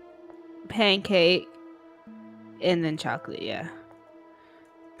 pancake, and then chocolate. Yeah,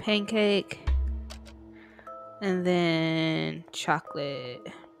 pancake, and then chocolate.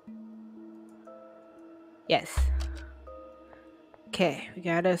 Yes. Okay, we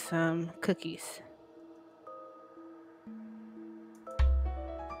got us some cookies.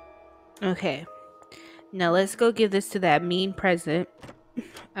 Okay, now let's go give this to that mean president.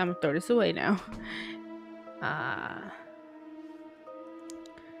 I'm gonna throw this away now.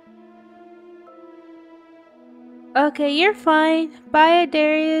 Okay, you're fine. Bye,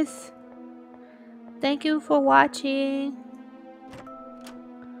 Darius. Thank you for watching.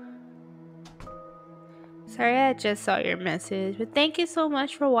 So Sorry, I just saw your message, but thank you so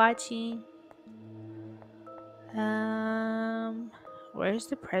much for watching. Where's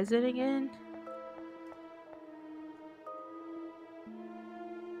the president again?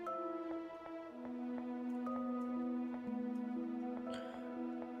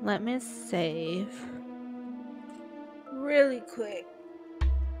 Let me save really quick.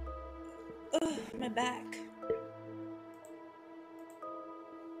 Ugh, my back.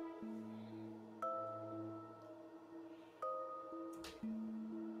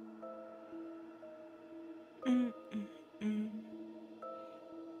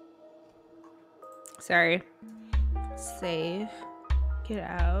 Sorry. Save. Get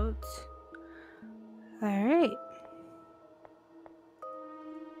out. Alright.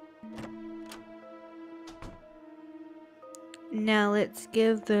 Now let's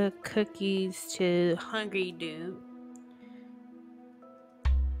give the cookies to Hungry Dude.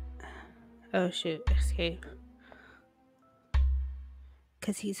 Oh shoot, escape.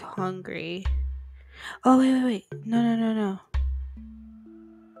 Cause he's hungry. Oh wait. No.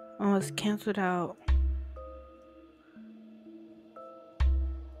 Almost canceled out.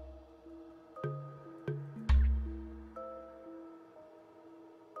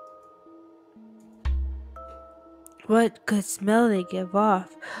 What good smell they give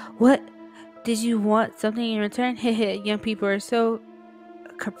off. What? Did you want something in return? Hehe, young people are so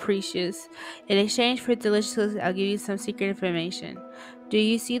capricious. In exchange for delicious, I'll give you some secret information. Do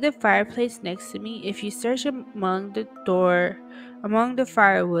you see the fireplace next to me? If you search among the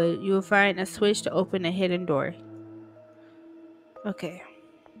firewood, you will find a switch to open a hidden door. Okay.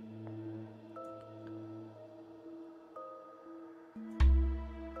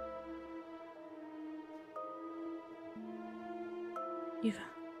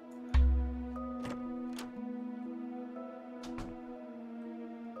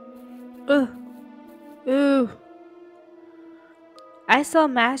 Ooh. I sell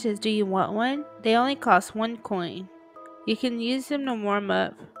matches. Do you want one? They only cost 1 coin. You can use them to warm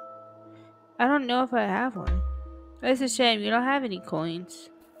up. I don't know if I have one. That's a shame. You don't have any coins.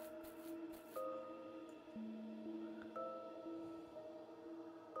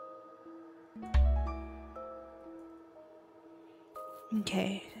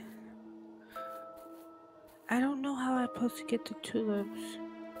 Okay. I don't know how I'm supposed to get the tulips.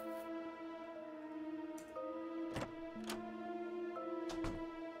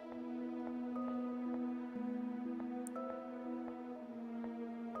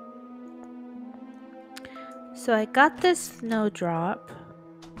 So I got this snowdrop.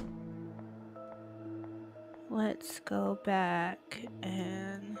 Let's go back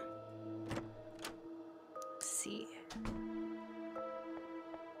and see.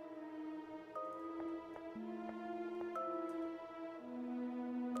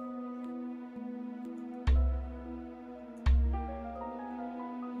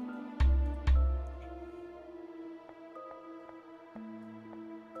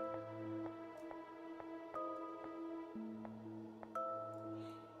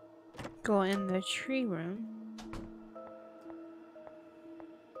 Go in the tree room.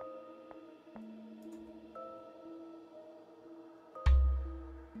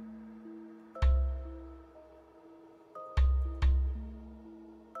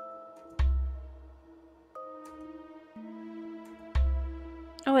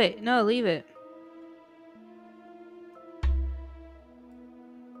 Oh wait, no, leave it.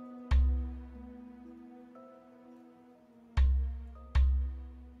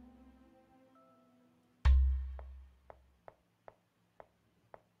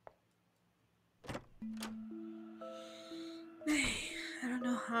 I don't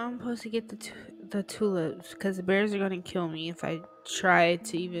know how I'm supposed to get the tulips because the bears are gonna kill me if I try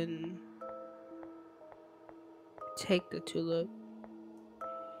to even take the tulip.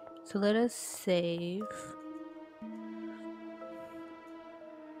 So let us save.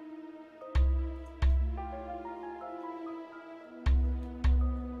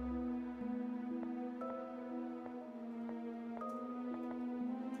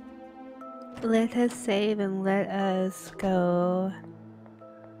 Let us save and let us go.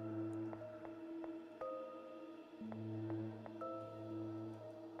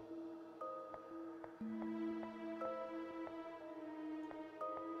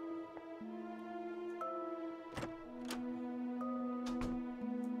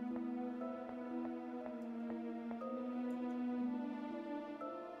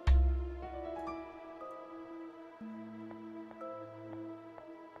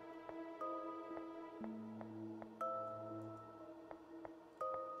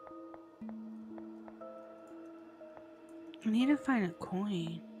 I need to find a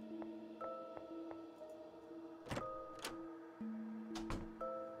coin.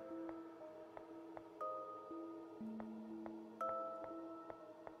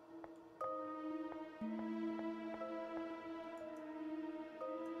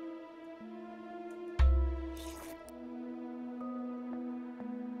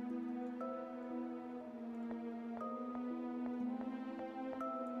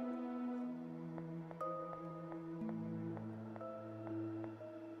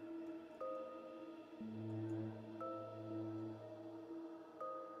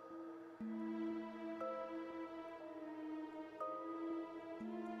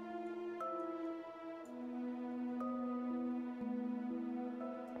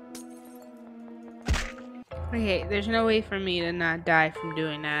 Okay, there's no way for me to not die from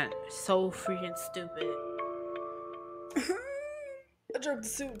doing that. So freaking stupid. I drank the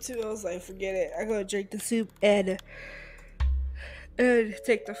soup too. I was like, forget it. I gotta drink the soup and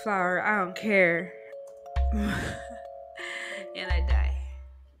take the flour. I don't care. And I die.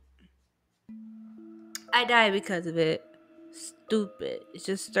 I die because of it. Stupid. It's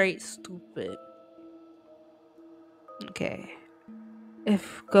just straight stupid. Okay.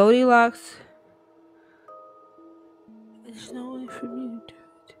 If Goldilocks, there's no way for me to do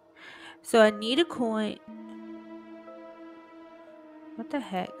it. So I need a coin. What the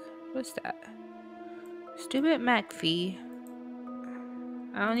heck? What's that? Stupid McPhee.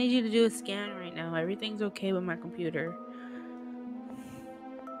 I don't need you to do a scan right now. Everything's okay with my computer.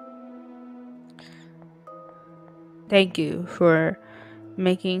 Thank you for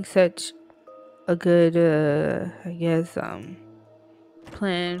making such a good, I guess,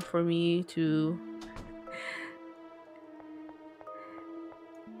 plan for me to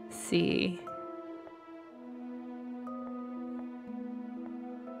see.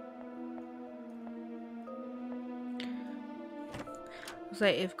 It's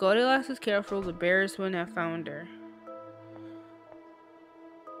like, if Goldilocks is careful, the bears wouldn't have found her.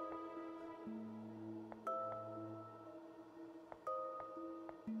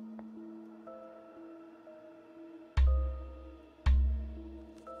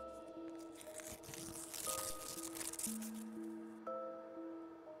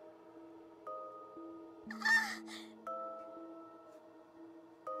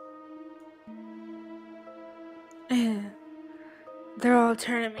 They're all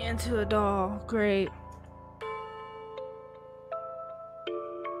turning me into a doll. Great.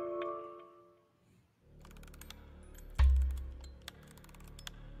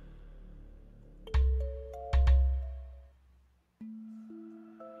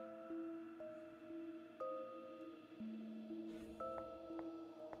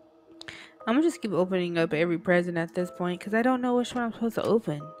 I'm gonna just keep opening up every present at this point because I don't know which one I'm supposed to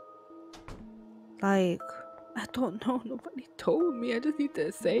open. Like, I don't know. Nobody told me. I just need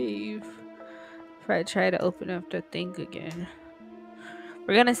to save. If I try to open up the thing again.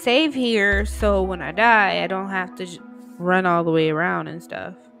 We're gonna save here so when I die, I don't have to run all the way around and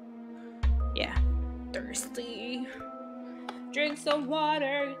stuff. Yeah. Thirsty. Drink some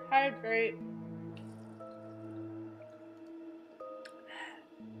water. Hydrate.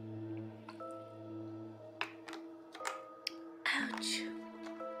 Ouch.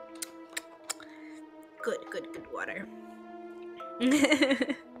 Good water.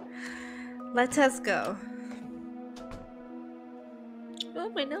 Let us go. Oh,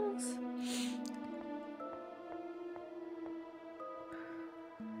 my nose.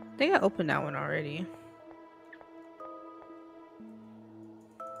 I think I opened that one already.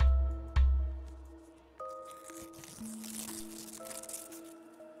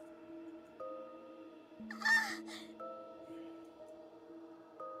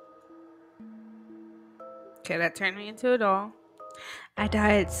 Okay, that turned me into a doll. I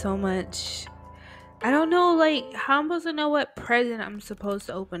died so much. I don't know, like, how I'm supposed to know what present I'm supposed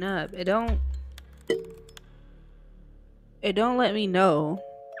to open up. It don't let me know.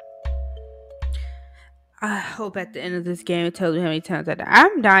 I hope at the end of this game it tells me how many times I die.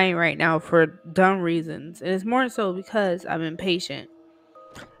 I'm dying right now for dumb reasons. And it's more so because I'm impatient.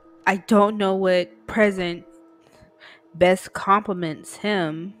 I don't know what present best compliments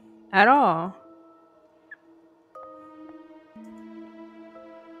him at all.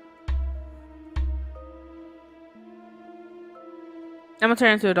 I'm gonna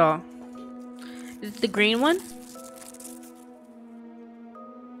turn into a doll. Is it the green one?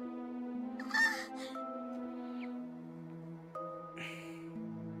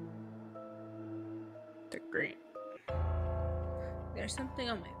 The green. There's something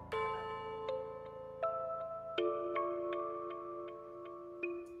on my...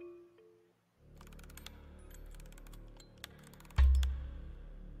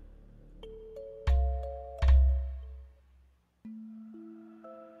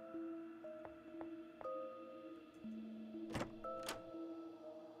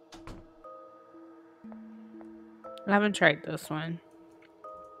 I haven't tried this one.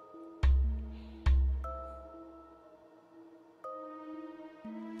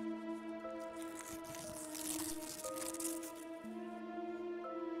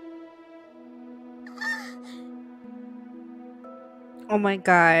 Oh my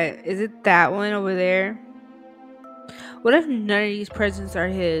god. Is it that one over there? What if none of these presents are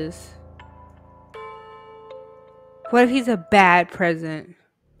his? What if he's a bad present?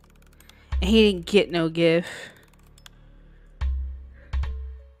 And he didn't get no gift?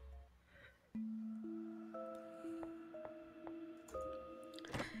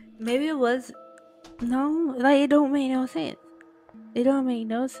 Maybe it was. No, like it don't make no sense. It don't make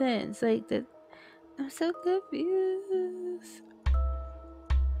no sense. Like that. I'm so confused.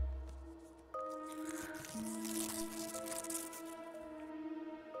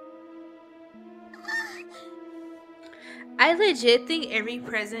 I legit think every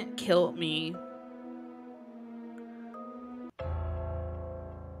present killed me.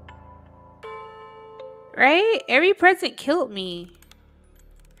 Right? Every present killed me.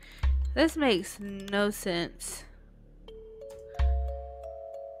 This makes no sense.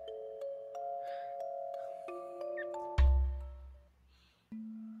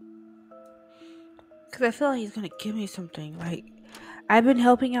 Because I feel like he's going to give me something. Like, I've been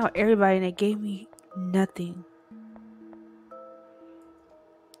helping out everybody and it gave me nothing.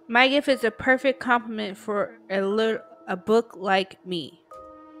 My gift is a perfect compliment for a book like me.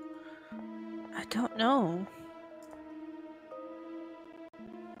 I don't know.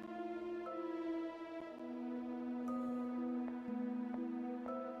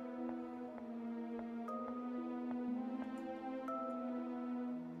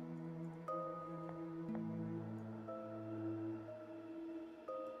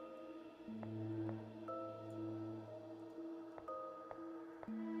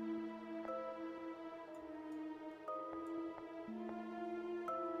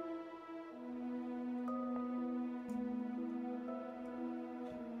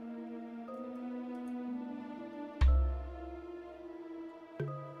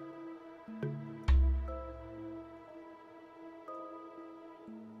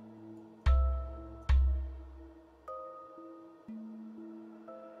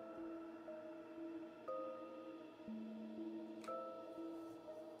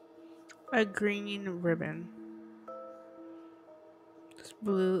 A green ribbon. This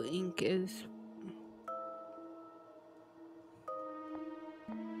blue ink is.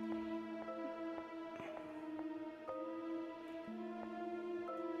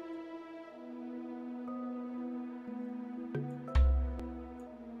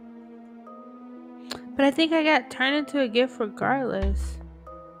 But I think I got turned into a gift regardless.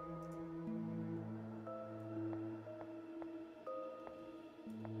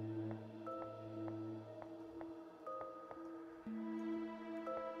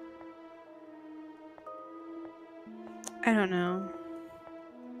 I don't know.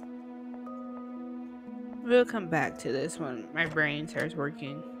 We'll come back to this when my brain starts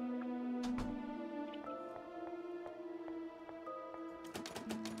working.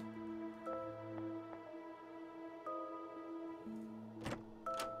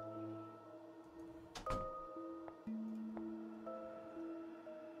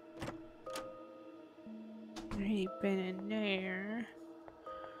 Already been in there.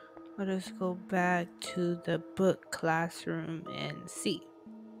 Let us go back to the book classroom and see.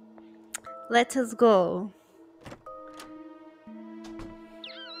 Let us go.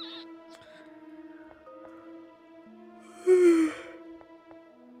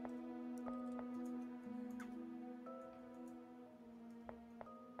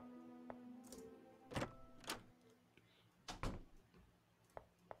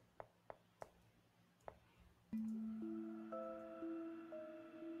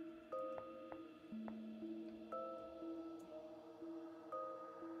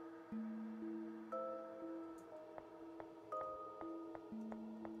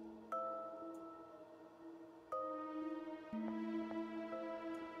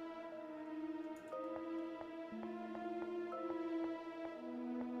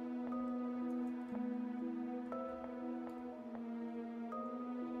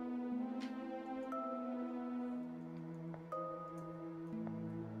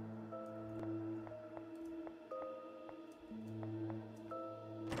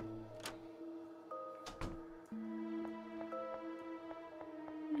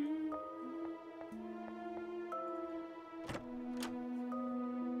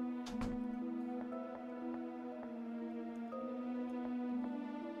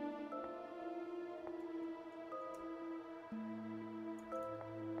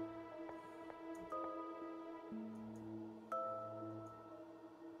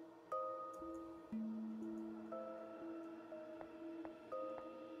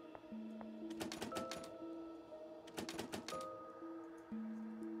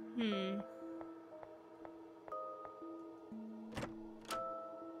 Hmm.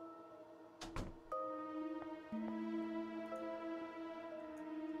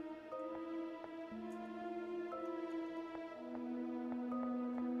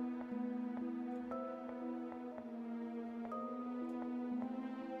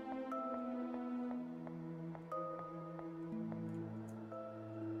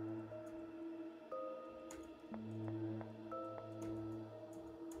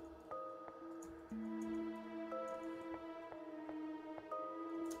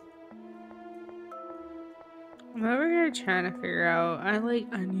 I'm over here trying to figure out. I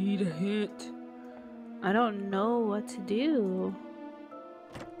need a hint. I don't know what to do.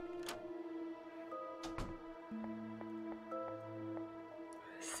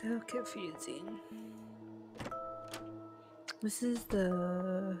 So confusing. This is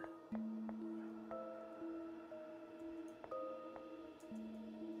the...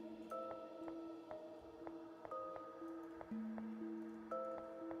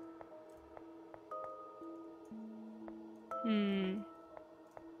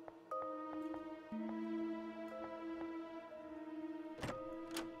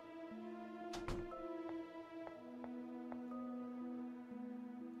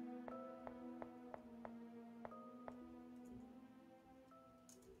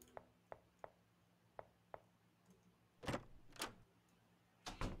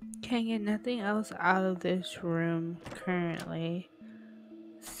 Can't get nothing else out of this room currently.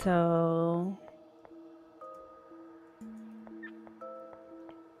 So...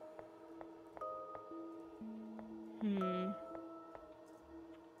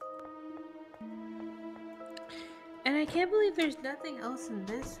 And I can't believe there's nothing else in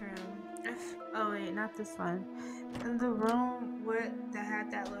this room. Oh wait, not this one. In the room that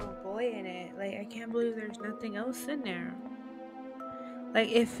had that little boy in it. Like, I can't believe there's nothing else in there. Like,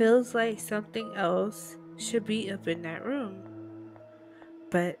 it feels like something else should be up in that room.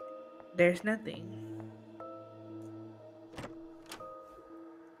 But there's nothing.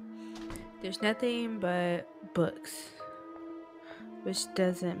 There's nothing but books. Which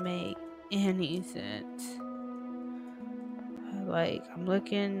doesn't make any sense. Like, I'm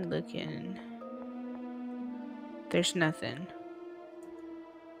looking. There's nothing.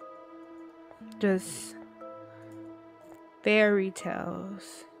 Just fairy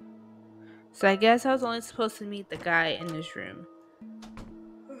tales. So I guess I was only supposed to meet the guy in this room.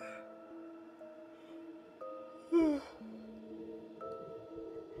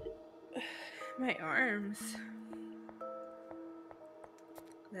 My arms.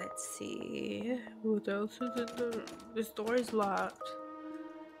 Let's see. What else is in the room? This door is locked.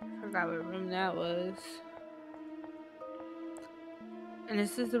 Forgot what room that was. And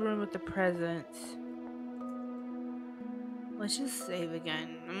this is the room with the presents. Let's just save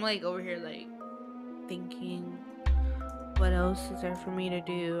again. I'm like over here like thinking, what else is there for me to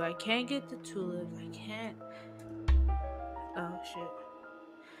do? I can't get the tulips. I can't. Oh shit.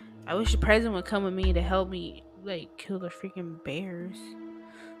 I wish the present would come with me to help me like kill the freaking bears.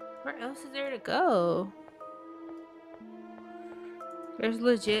 Where else is there to go? There's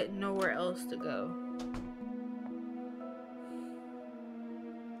legit nowhere else to go.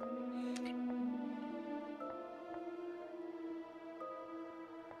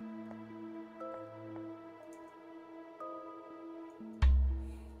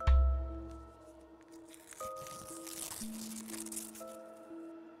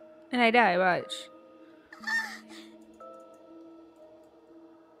 And I die, watch.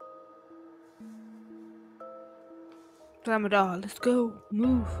 I'm a dog. Let's go.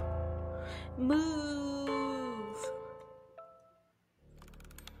 Move. Move.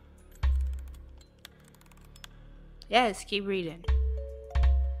 Yes, keep reading.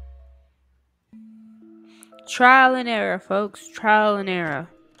 Trial and error, folks. Trial and error.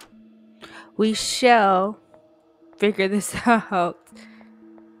 We shall figure this out.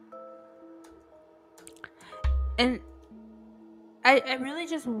 And I really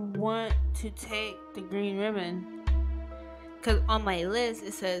just want to take the green ribbon. Because on my list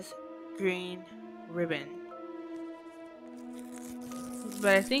it says green ribbon.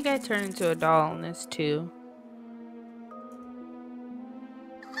 But I think I turned into a doll in this too.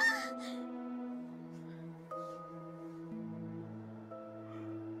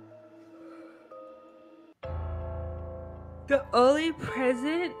 The only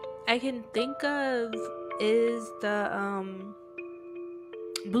present I can think of is the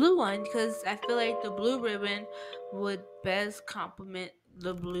blue one, because I feel like the blue ribbon would best complement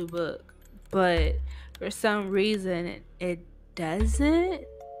the blue book, but for some reason it doesn't.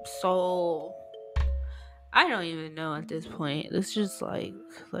 So I don't even know at this point. Let's just see.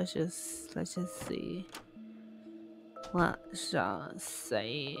 Let's just see.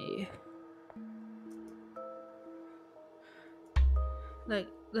 Look.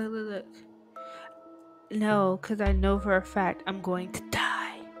 No, because I know for a fact I'm going to die.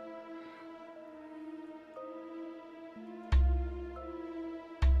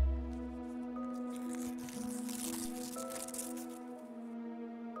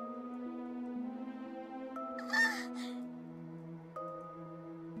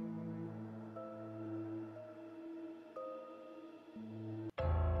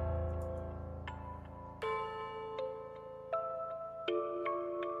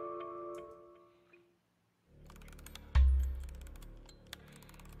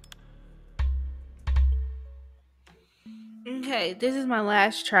 Okay, this is my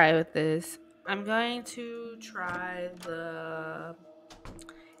last try with this. I'm going to try the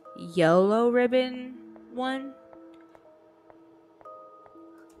yellow ribbon one.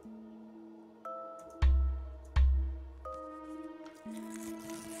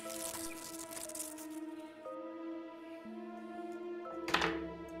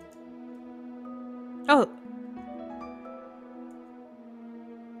 Oh.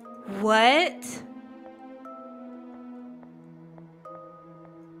 What?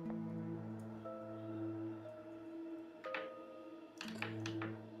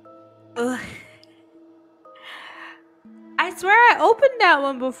 Ugh. I swear I opened that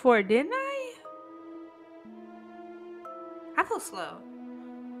one before, didn't I? I feel slow.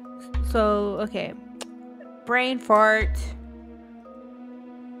 So, okay. Brain fart.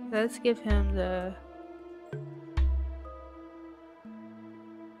 Let's give him the...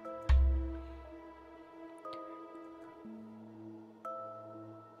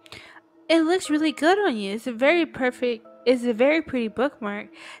 It looks really good on you. It's a very pretty bookmark.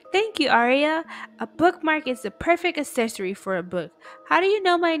 Thank you, Aria. A bookmark is the perfect accessory for a book. How do you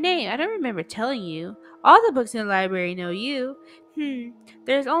know my name? I don't remember telling you. All the books in the library know you.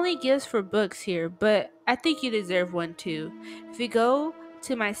 There's only gifts for books here, but I think you deserve one too. If you go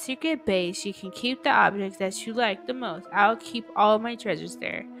to my secret base, you can keep the objects that you like the most. I'll keep all my treasures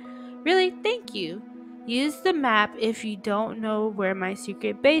there. Really? Thank you. Use the map if you don't know where my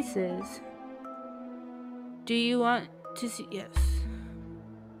secret base is. Do you want to see? Yes.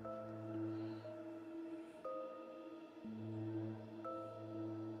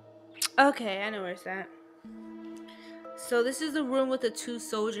 Okay, I know where it's at. So this is the room with the two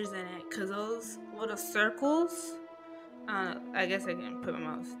soldiers in it. Because those little circles... I guess I can put my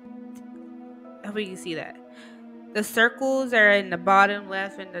mouse. I hope you can see that. The circles are in the bottom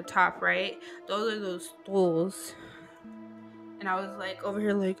left and the top right. Those are those stools. And I was like over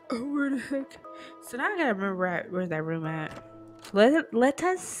here like, oh, where the heck? So now I gotta remember where's that room at. So let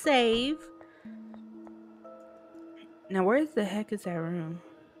us save. Now where the heck is that room?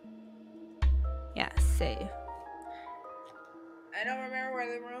 Yeah, save. I don't remember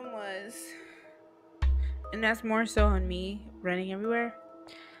where the room was. And that's more so on me running everywhere.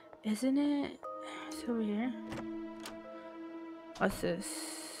 Isn't it? It's over here. What's this?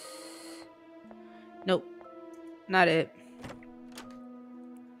 Nope. Not it.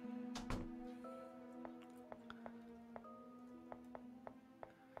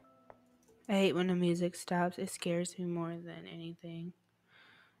 I hate when the music stops. It scares me more than anything.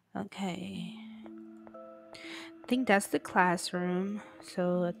 Okay. I think that's the classroom.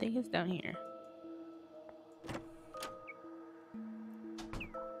 So I think it's down here.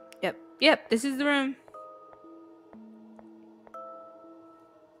 Yep, this is the room.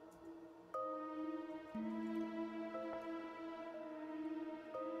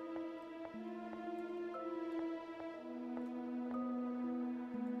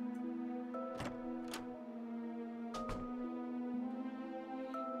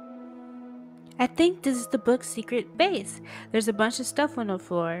 I think this is the book's secret base. There's a bunch of stuff on the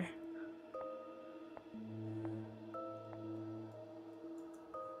floor.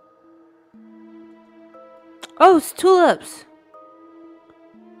 Oh, it's tulips.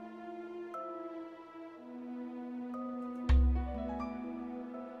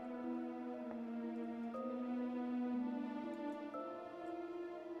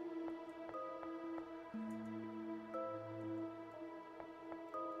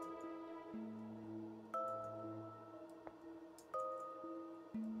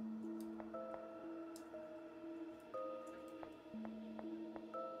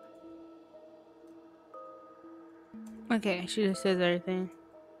 Okay, she just says everything.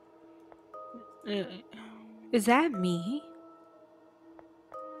 Is that me?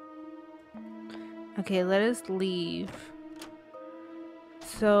 Okay, let us leave.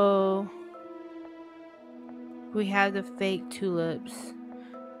 So we have the fake tulips.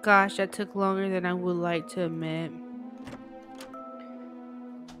 Gosh, that took longer than I would like to admit.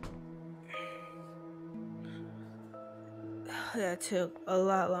 That took a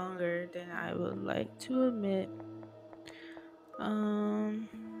lot longer than I would like to admit.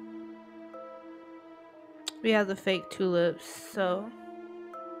 We have the fake tulips, so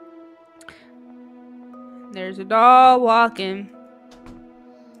there's a doll walking.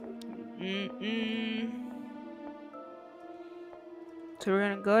 So we're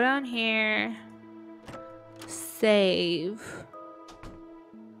gonna go down here, save.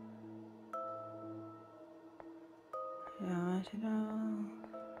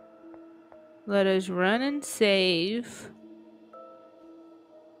 Let us run and save.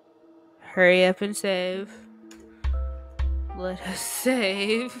 Hurry up and save. Let us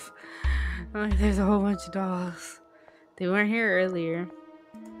save. Oh, there's a whole bunch of dolls. They weren't here earlier.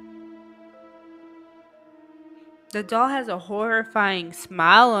 The doll has a horrifying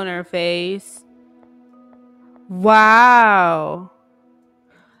smile on her face. Wow.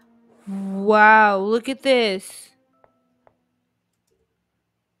 Wow, look at this.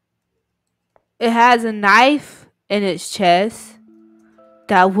 It has a knife in its chest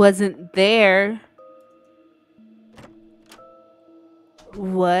that wasn't there.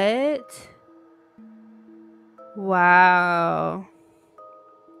 What? Wow.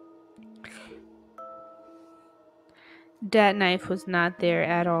 That knife was not there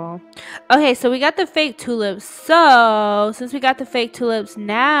at all. Okay, so we got the fake tulips. So, since we got the fake tulips,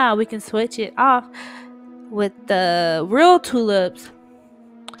 now we can switch it off with the real tulips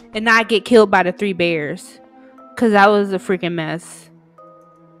and not get killed by the 3 bears. Because that was a freaking mess.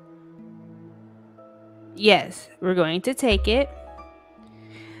 Yes, we're going to take it.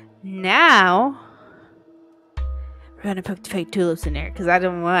 Now, we're going to put the fake tulips in there because I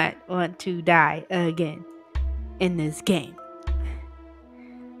don't want to die again in this game.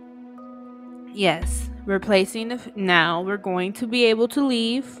 Yes, replacing the... Now, we're going to be able to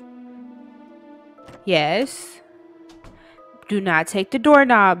leave. Yes. Do not take the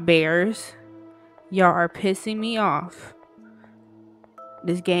doorknob, bears. Y'all are pissing me off.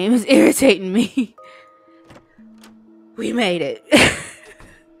 This game is irritating me. We made it.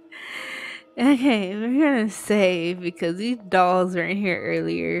 Okay, we're gonna save because these dolls weren't here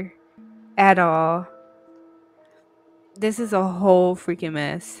earlier at all. This is a whole freaking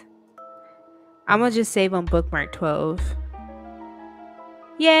mess. I'm gonna just save on bookmark 12.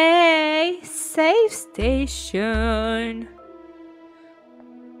 Yay! Save station.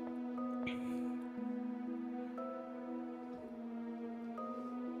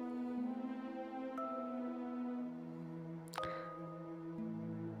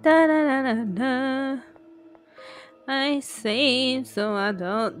 Da da da da da. I saved so I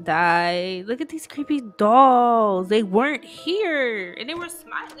don't die. Look at these creepy dolls. They weren't here, and they were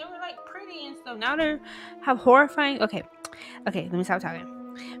smiling. They were like pretty and stuff. Now they have horrifying. Okay, let me stop talking.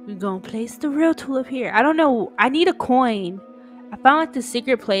 We're gonna place the real tulip here. I don't know. I need a coin. I found like the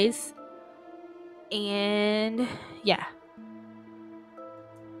secret place, and yeah.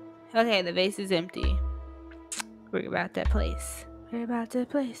 Okay, the vase is empty. Worry about that place. Worry about that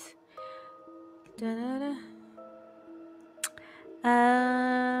place. Da-da-da.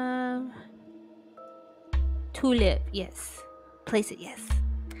 Tulip, yes. Place it, yes.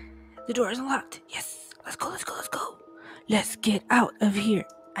 The door is unlocked. Yes. Let's go. Let's get out of here.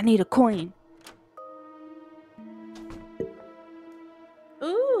 I need a coin.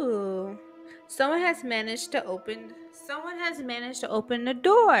 Ooh. Someone has managed to open the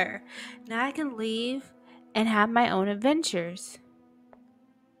door. Now I can leave and have my own adventures.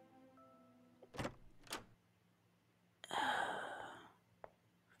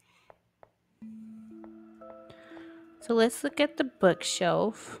 So let's look at the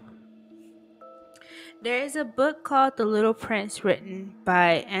bookshelf. There is a book called The Little Prince written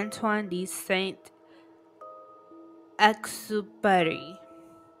by Antoine de Saint-Exupéry.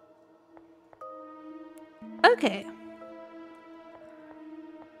 Okay.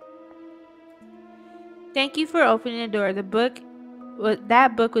 Thank you for opening the door.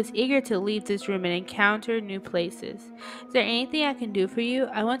 That book was eager to leave this room and encounter new places. Is there anything I can do for you?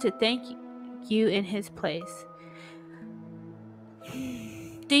 I want to thank you in his place.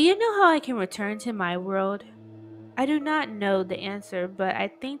 Do you know how I can return to my world? I do not know the answer, but I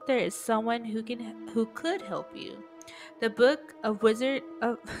think there is someone who could help you. The book of the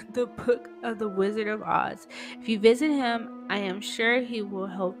Wizard of Oz. If you visit him, I am sure he will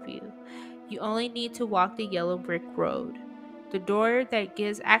help you. You only need to walk the yellow brick road. The door that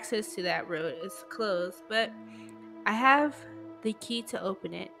gives access to that road is closed, but I have the key to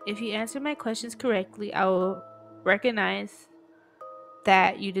open it. If you answer my questions correctly, I will recognize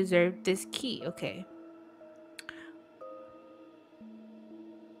that you deserve this key. Okay.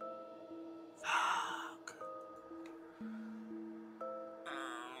 Fuck.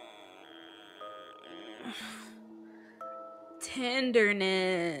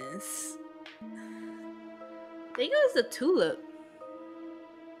 Tenderness. I think it was a tulip.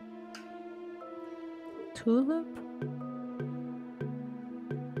 Tulip?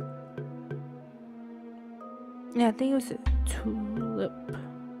 Yeah, I think it was a tulip.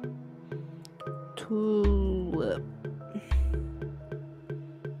 Tulip.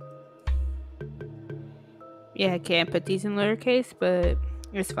 Yeah, I can't put these in lowercase, but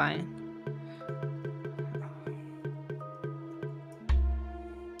it's fine.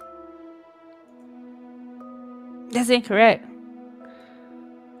 That's incorrect.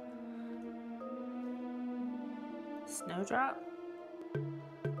 Snowdrop?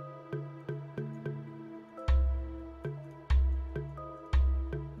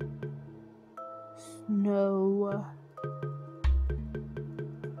 Snowdrop.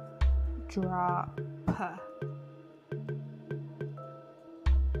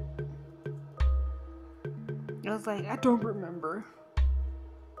 I was like, I don't remember.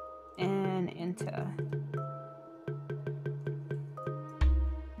 And into.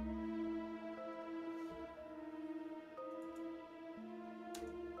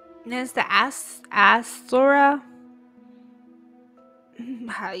 And it's the Astora.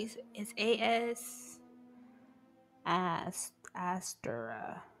 How you say it's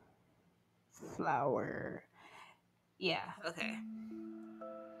Astora flower. Yeah, okay.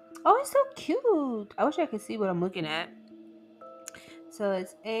 Oh, it's so cute. I wish I could see what I'm looking at. So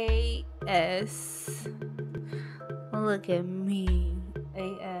it's AS. Look at me.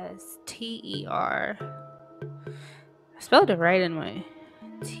 ASTER. I spelled it right anyway.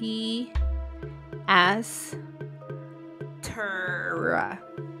 T S Ter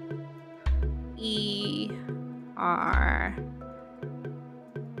ERIA.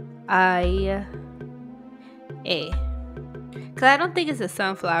 Cause I don't think it's a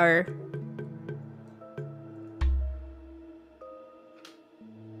sunflower.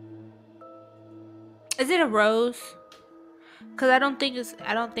 Is it a rose? Cause I don't think it's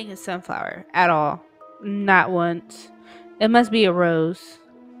sunflower at all. Not once. It must be a rose.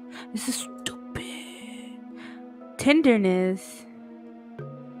 This is stupid. Tenderness.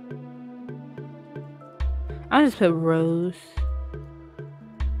 I'll just put rose.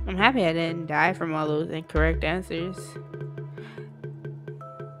 I'm happy I didn't die from all those incorrect answers.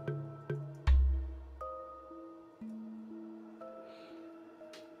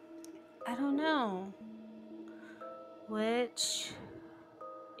 I don't know. Which...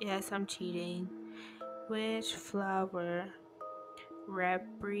 Yes, I'm cheating. Which flower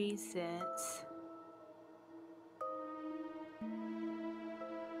represents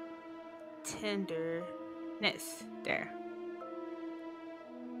tenderness? There.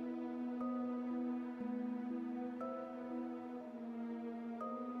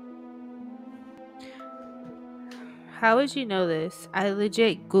 How would you know this? I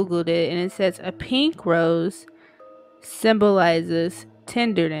legit Googled it and it says a pink rose symbolizes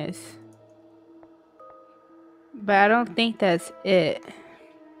tenderness. But I don't think that's it.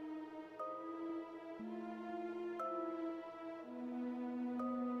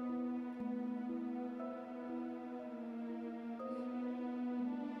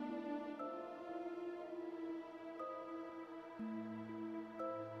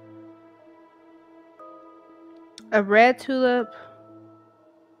 A red tulip,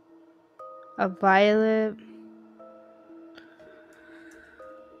 a violet.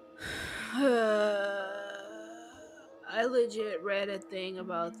 I legit read a thing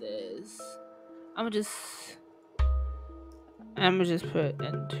about this. I'm gonna just put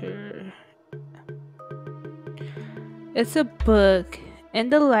enter. It's a book in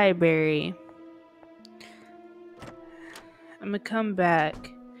the library. I'm gonna come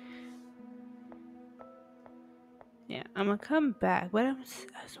back. Yeah, I'm gonna come back. But I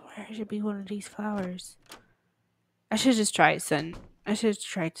swear it should be one of these flowers. I should just try sun. I should have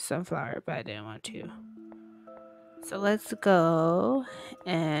tried sunflower, but I didn't want to. So let's go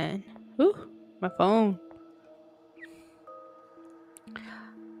and ooh, my phone.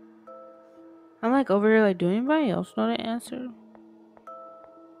 I'm like over here like, do anybody else know the answer?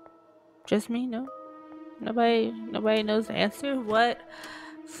 Just me? No? Nobody knows the answer? What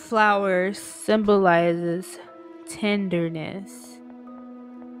flower symbolizes tenderness?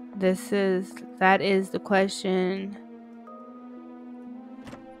 That is the question.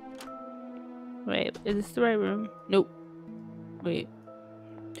 Wait, is this the right room? Nope. Wait.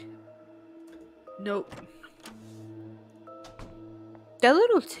 Nope. That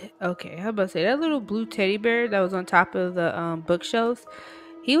little okay, how about to say that little blue teddy bear that was on top of the bookshelves?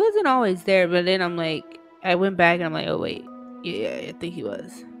 He wasn't always there, but then I went back and I'm like, oh wait, yeah, I think he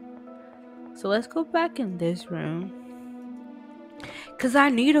was. So let's go back in this room, cause I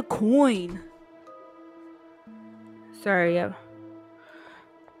need a coin. Sorry, yeah.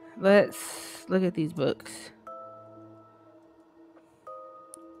 Let's look at these books.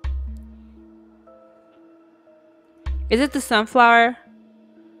 Is it the sunflower?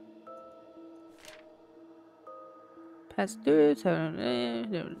 Pass through,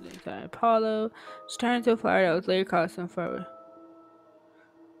 Apollo. Just turned into a flower that was later called sunflower.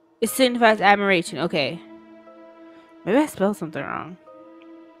 It signifies admiration. Okay. Maybe I spelled something wrong.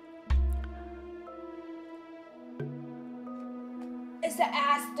 It's an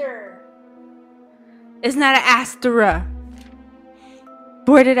aster. It's not an astera.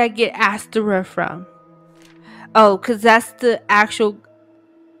 Where did I get Astera from? Oh, because that's the actual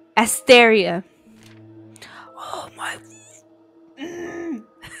Asteria. Oh my.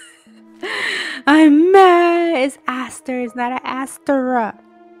 I'm mad. It's Aster. It's not an Astera.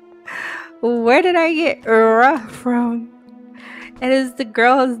 Where did I get Ra from? It is the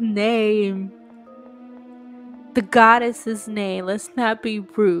girl's name. The goddess's name. Let's not be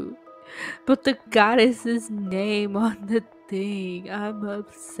rude. But the goddess's name on the thing. I'm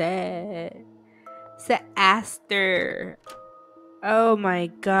upset. It's an Aster. Oh my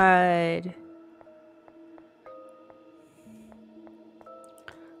god.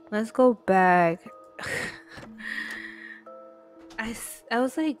 Let's go back. I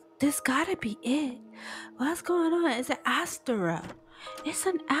was like, this gotta be it. What's going on? It's an Astera. It's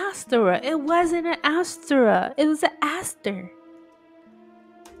an Astera. It wasn't an Astera. It was an Aster.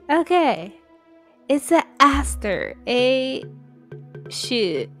 Okay. It's an Aster. A-S-E-R.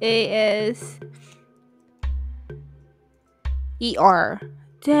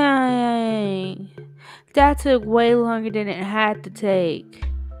 Dang. That took way longer than it had to take.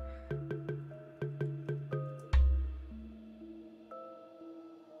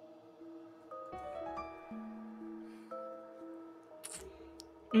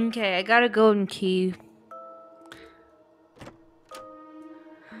 Okay, I got a golden key.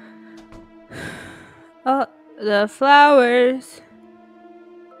 Oh, the flowers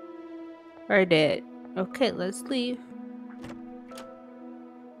are dead. Okay, let's leave.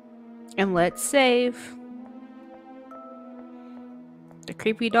 And let's save. The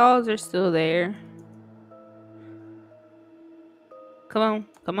creepy dolls are still there. Come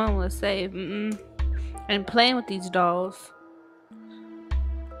on, let's save. I'm playing with these dolls.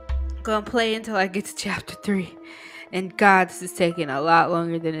 I'm gonna play until I get to chapter 3. And God, this is taking a lot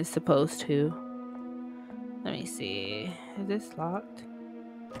longer than it's supposed to. Let me see. Is this locked?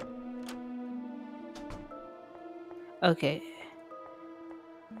 Okay.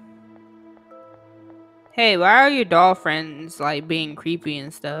 Hey, why are your doll friends like being creepy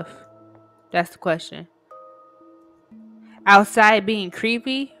and stuff? That's the question. Outside being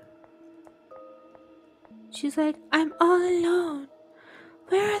creepy? She's like, I'm all alone.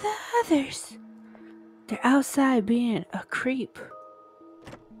 Where are the others? They're outside being a creep.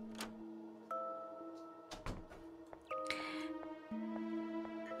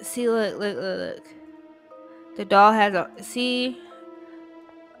 See, look. The doll has a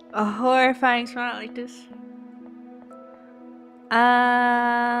horrifying smile like this.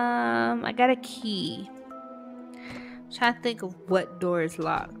 I got a key. I'm trying to think of what door is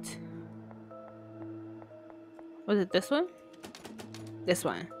locked. Was it this one? This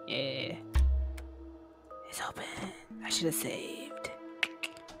one. Yeah. It's open. I should have saved.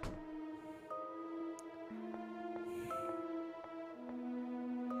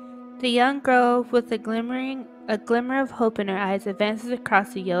 The young girl, with a glimmer of hope in her eyes, advances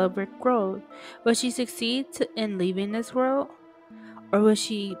across the yellow brick road. Will she succeed in leaving this world? Or will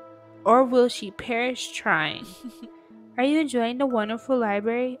she perish trying? Are you enjoying the wonderful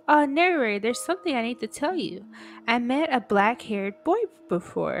library? Oh, narrator, there's something I need to tell you. I met a black-haired boy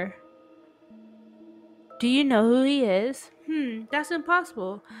before. Do you know who he is? That's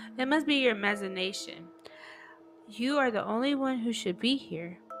impossible. It must be your imagination. You are the only one who should be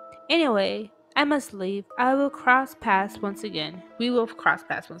here. Anyway, I must leave. I will cross paths once again. We will cross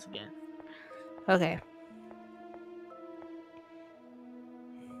paths once again. Okay.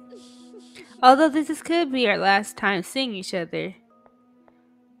 Although this could be our last time seeing each other.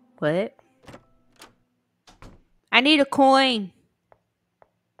 What? I need a coin.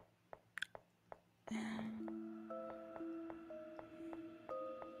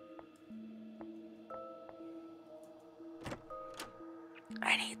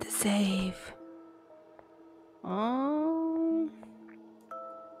 I need to save. Oh.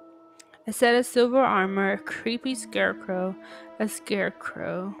 A set of silver armor, a creepy scarecrow, a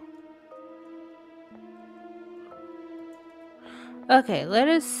scarecrow. Okay, let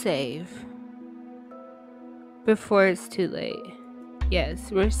us save before it's too late. Yes,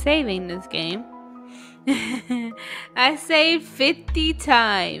 we're saving this game. I saved 50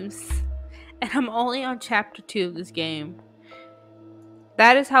 times and I'm only on chapter 2 of this game.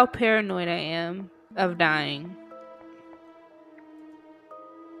 That is how paranoid I am of dying.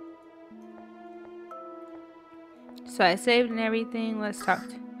 So I saved and everything. Let's talk.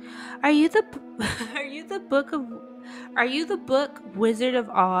 Are you the book Wizard of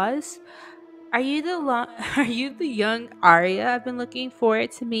Oz? Are you the young Aria I've been looking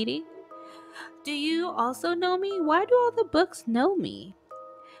forward to meeting? Do you also know me? Why do all the books know me?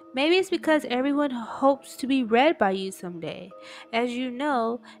 Maybe it's because everyone hopes to be read by you someday. As you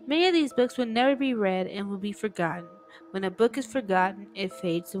know, many of these books will never be read and will be forgotten. When a book is forgotten, it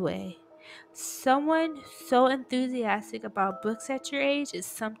fades away. Someone so enthusiastic about books at your age is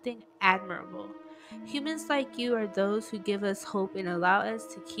something admirable. Humans like you are those who give us hope and allow us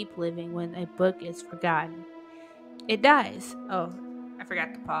to keep living when a book is forgotten. It dies. Oh, I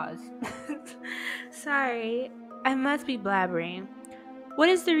forgot to pause. Sorry, I must be blabbering. What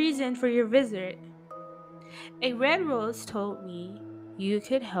is the reason for your visit? A red rose told me you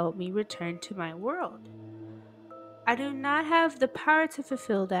could help me return to my world. I do not have the power to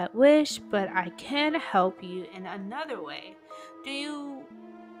fulfill that wish, but I can help you in another way. Do you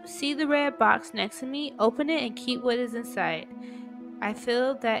see the red box next to me? Open it and keep what is inside. I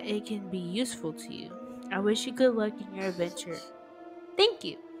feel that it can be useful to you. I wish you good luck in your adventure. Thank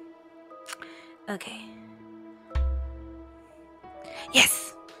you. Okay.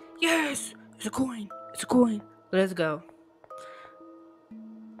 Yes! Yes! It's a coin! It's a coin! Let's go.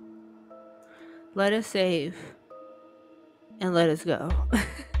 Let us save. And let us go.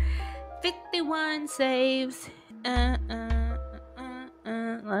 51 saves.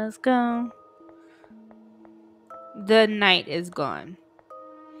 Let's go. The night is gone.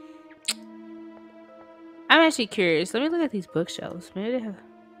 I'm actually curious. Let me look at these bookshelves. Maybe they have.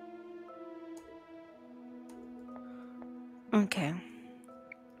 Okay.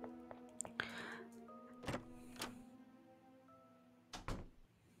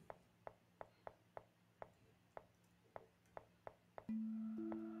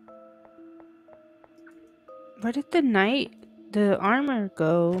 Where did the armor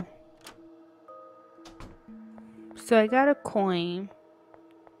go? So I got a coin.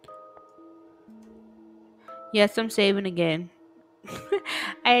 Yes, I'm saving again.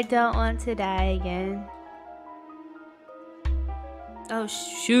 I don't want to die again. Oh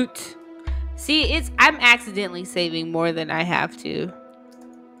shoot. See, I'm accidentally saving more than I have to.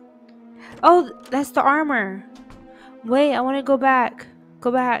 Oh, that's the armor. Wait, I want to go back.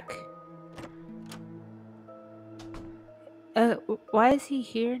 Go back. Why is he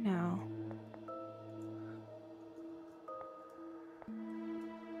here now?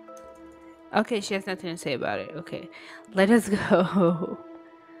 Okay, she has nothing to say about it. Okay, let us go.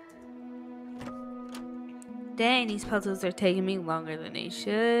 Dang, these puzzles are taking me longer than they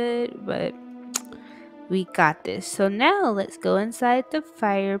should, but we got this. So now let's go inside the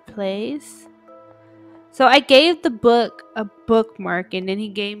fireplace. So I gave the book a bookmark, and then he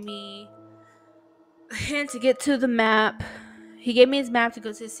gave me a hint to get to the map. He gave me his map to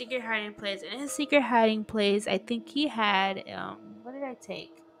go to his secret hiding place. And in his secret hiding place, I think he had what did I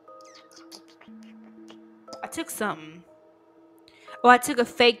take? I took something. Oh, I took a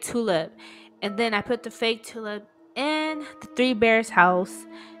fake tulip. And then I put the fake tulip in the Three Bears house.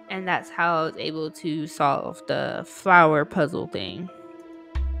 And that's how I was able to solve the flower puzzle thing.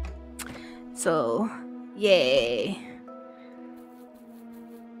 So, yay.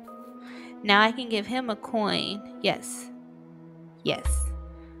 Now I can give him a coin. Yes. Yes.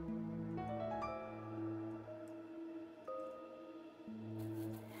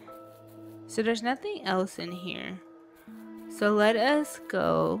 So there's nothing else in here. So let us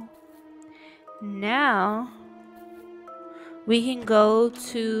go. Now we can go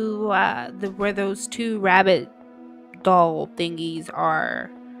to where those two rabbit doll thingies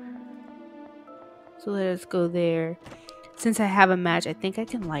are. So let us go there. Since I have a match, I think I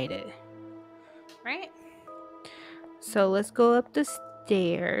can light it. Right? So let's go up the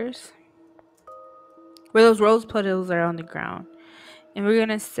stairs. Where those rose petals are on the ground. And we're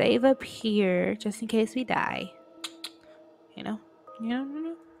gonna save up here just in case we die. You know?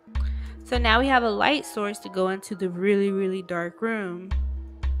 So now we have a light source to go into the really, really dark room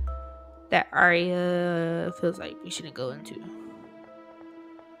that Aria feels like we shouldn't go into.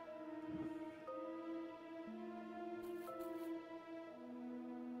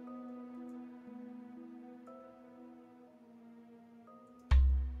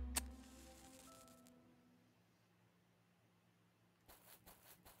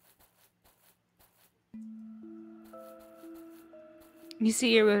 You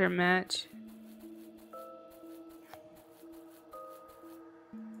see her with her match.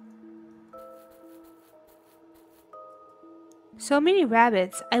 So many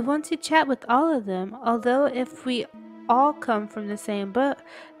rabbits. I want to chat with all of them. Although if we all come from the same book,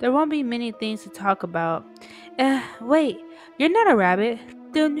 there won't be many things to talk about. Wait. You're not a rabbit.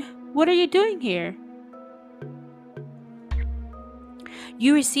 Then what are you doing here?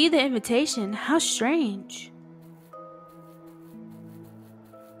 You received the invitation. How strange.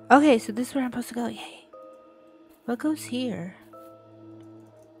 Okay, so this is where I'm supposed to go. Yay. What goes here?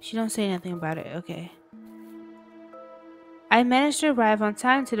 She don't say nothing about it. Okay. I managed to arrive on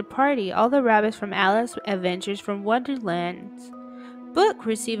time to the party. All the rabbits from Alice Adventures from Wonderland's book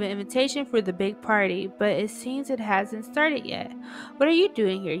receive an invitation for the big party, but it seems it hasn't started yet. What are you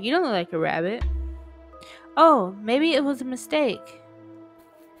doing here? You don't look like a rabbit. Oh, maybe it was a mistake.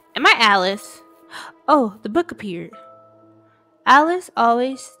 Am I Alice? Oh, the book appeared. Alice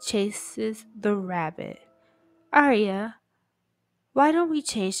always chases the rabbit. Aria, why don't we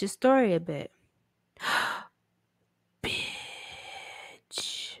change the story a bit? Bitch.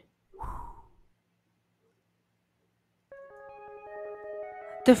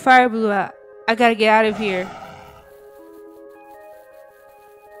 The fire blew out. I gotta get out of here.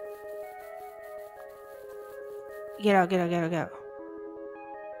 Get out, get out, get out, get out.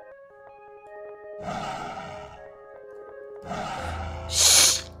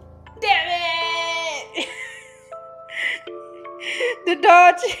 Shh! Damn it! The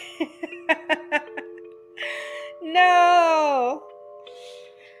dodge. No!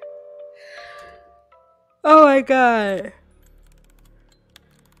 Oh my god.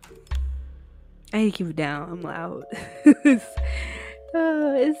 I need to keep it down. I'm loud. It's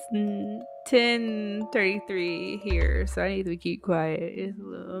 10:33 here, so I need to keep quiet. It's a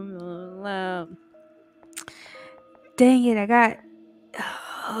little loud. Dang it, I got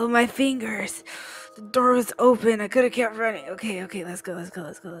my fingers. The door was open. I could have kept running. Okay, let's go. Okay,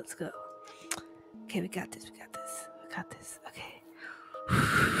 we got this. Okay.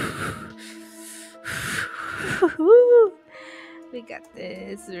 We got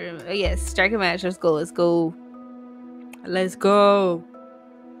this. Oh, yes, strike a match. Let's go.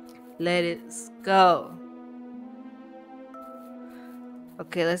 Let it go.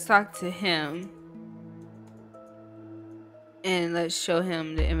 Okay, let's talk to him. And let's show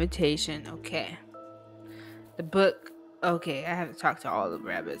him the invitation. Okay. The book. Okay, I have to talk to all the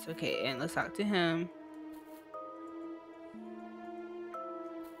rabbits. Okay, and let's talk to him.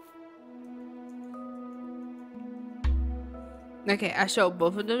 Okay, I showed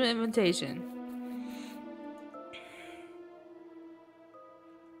both of them the invitation.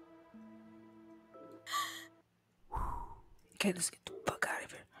 Okay, let's get the fuck out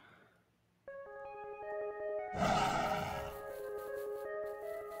of here.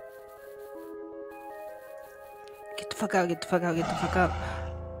 Get the fuck out.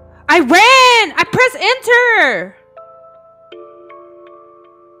 I ran! I pressed enter!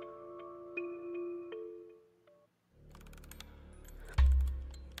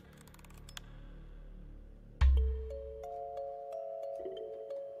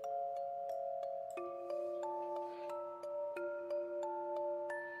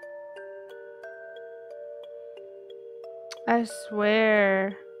 I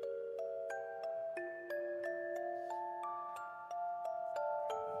swear.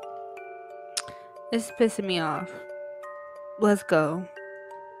 It's pissing me off. Let's go.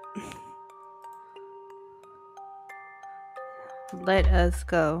 Let's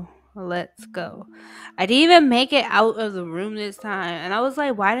go. I didn't even make it out of the room this time. And I was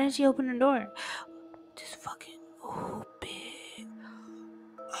like, why didn't she open the door? This fucking bitch.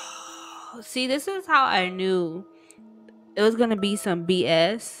 Oh, see, this is how I knew it was gonna be some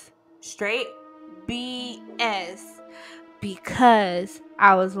BS. Straight BS. Because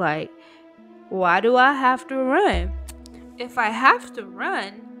I was like, why do I have to run? If I have to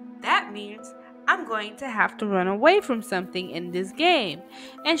run, that means I'm going to have to run away from something in this game.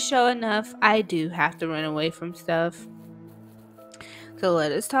 And sure enough, I do have to run away from stuff. So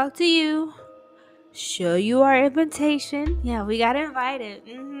let us talk to you. Show you our invitation. Yeah, we got invited.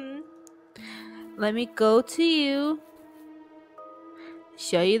 Let me go to you.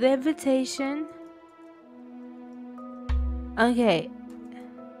 Show you the invitation. Okay.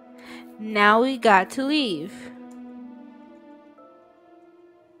 Now we got to leave.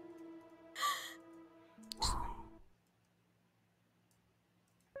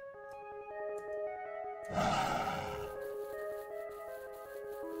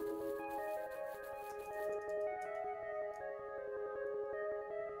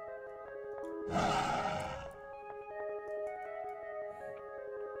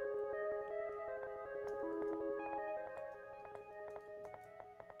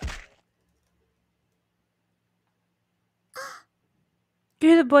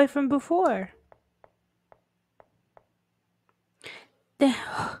 You're the boy from before.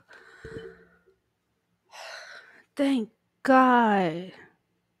 Thank God.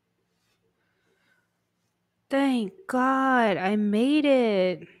 Thank God. I made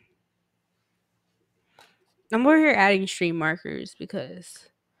it. I'm over here adding stream markers because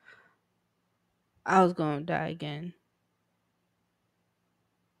I was going to die again.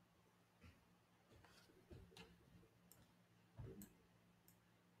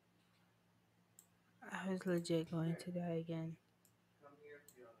 I was legit going to die again.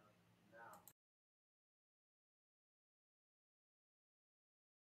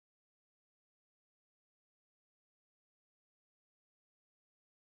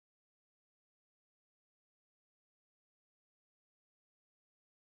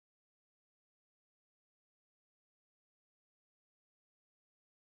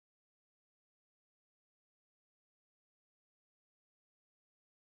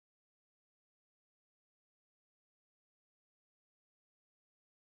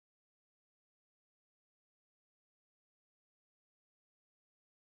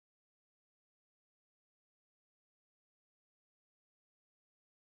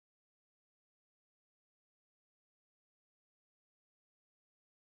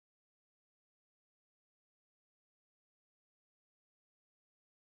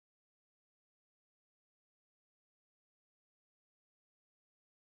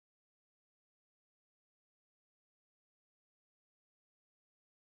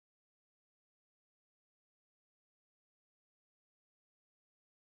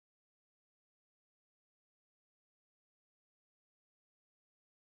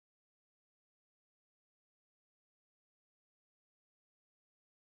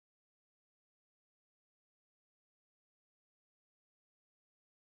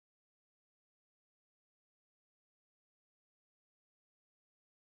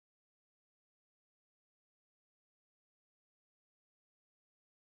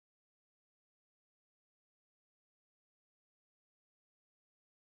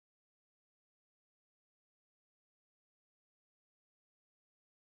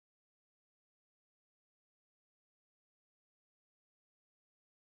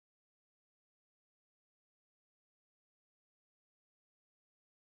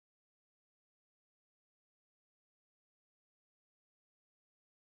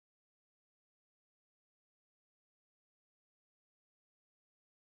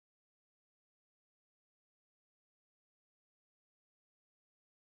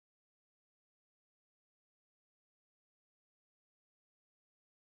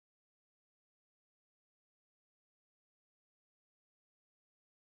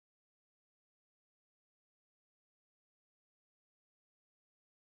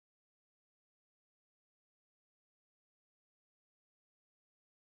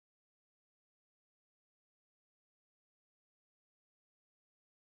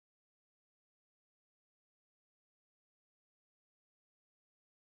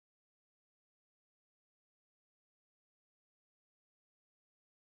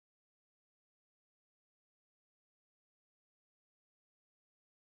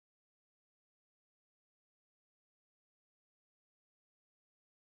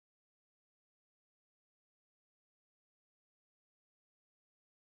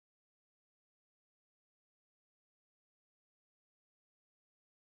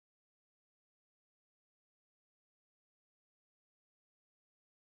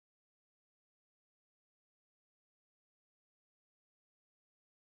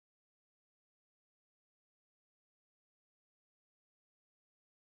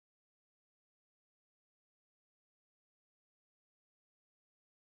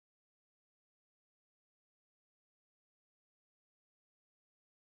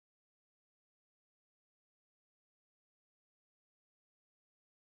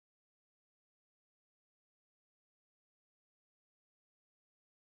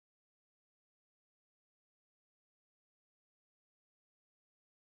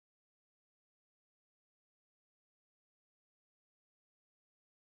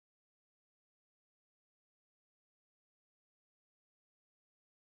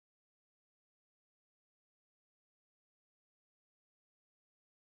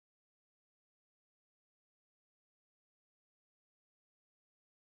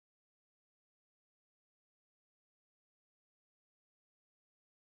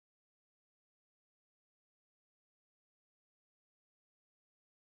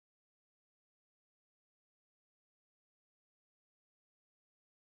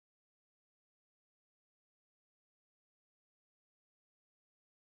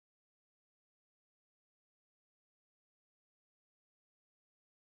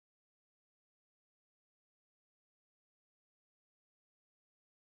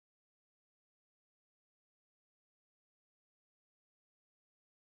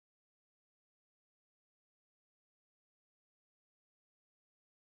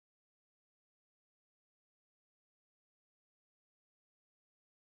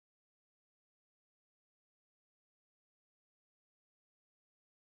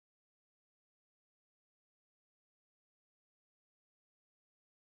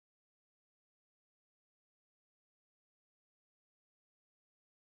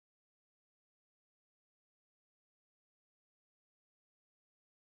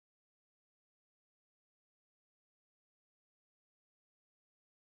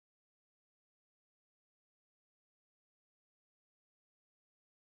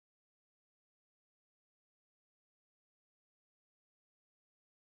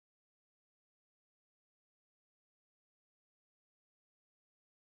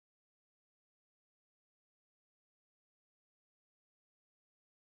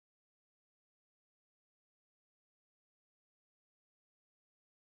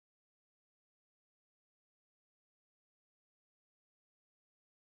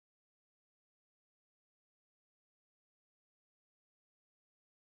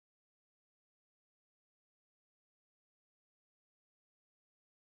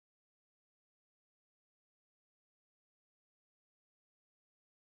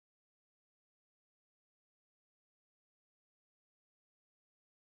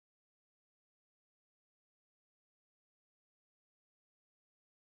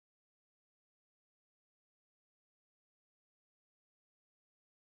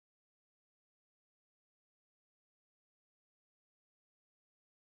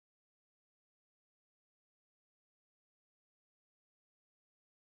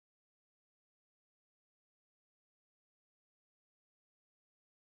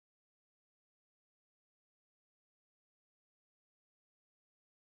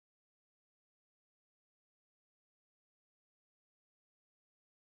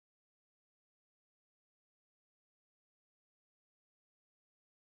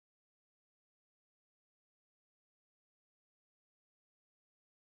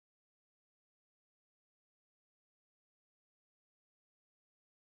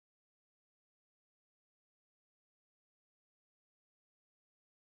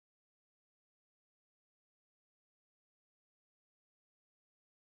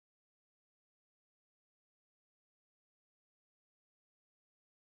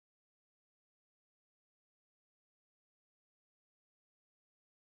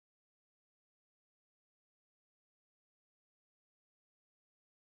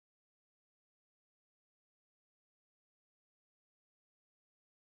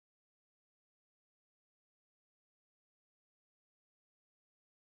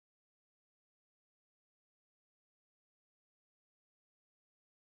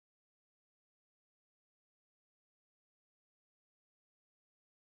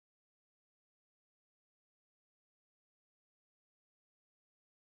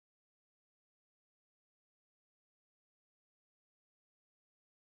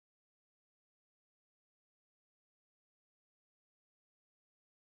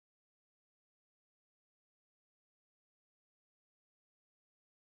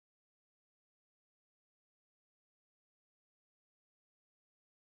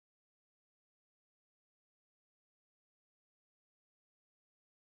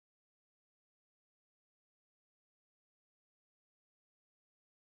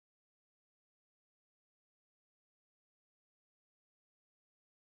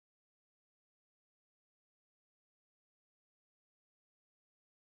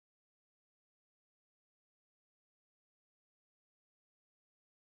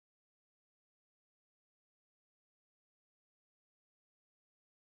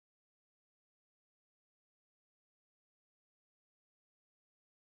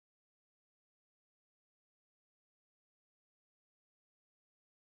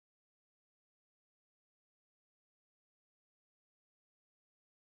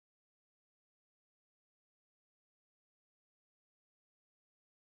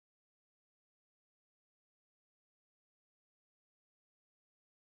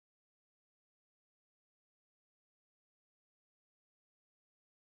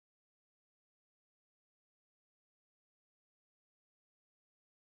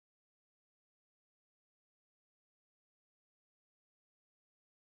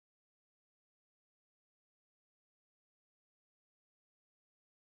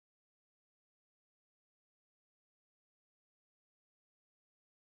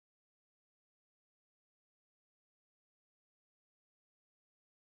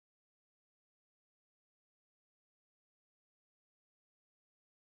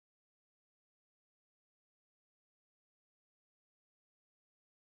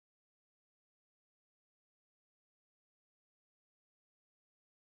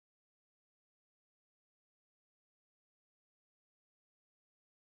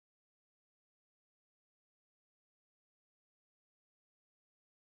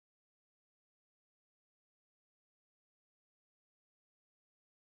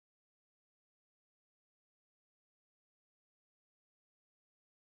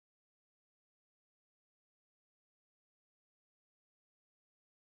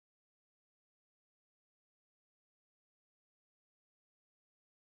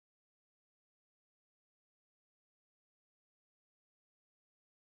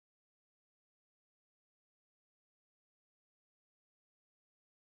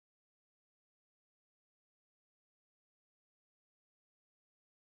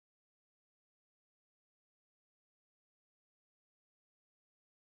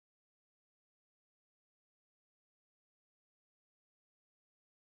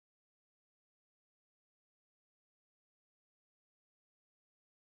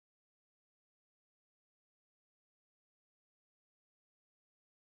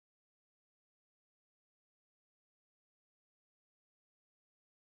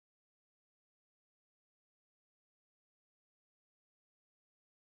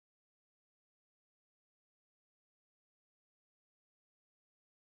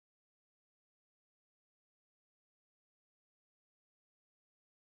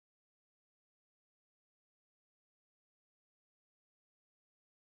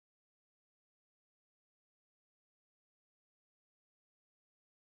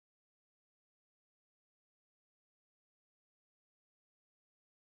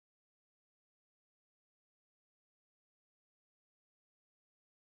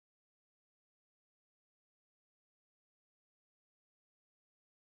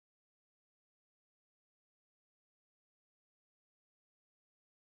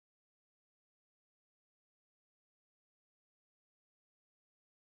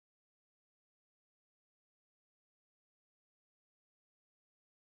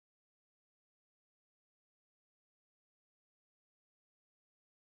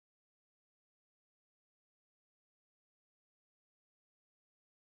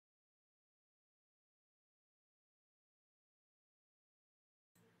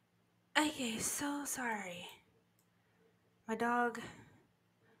 Okay, so sorry. My dog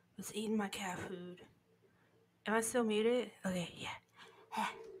was eating my cat food. Am I still muted? Okay, yeah.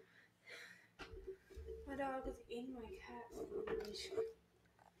 My dog was eating my cat food.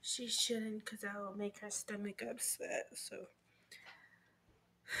 She shouldn't, because that will make her stomach upset. So,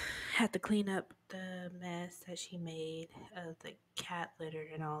 had to clean up the mess that she made of the cat litter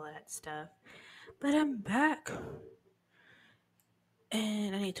and all that stuff. But I'm back.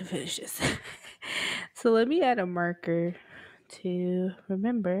 And I need to finish this. So let me add a marker to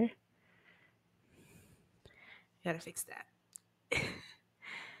remember. Gotta fix that.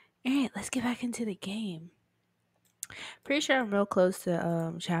 Alright, let's get back into the game. Pretty sure I'm real close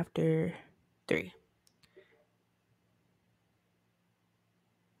to chapter 3.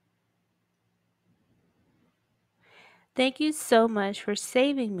 Thank you so much for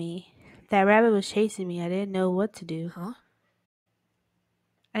saving me. That rabbit was chasing me. I didn't know what to do. Huh?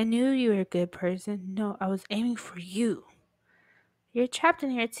 I knew you were a good person. No, I was aiming for you. You're trapped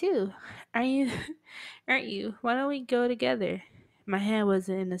in here too. Are you? Aren't you? Why don't we go together? My hand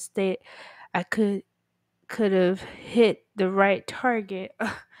wasn't in a state I could have hit the right target.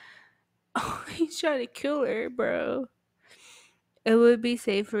 Oh, he's trying to kill her, bro. It would be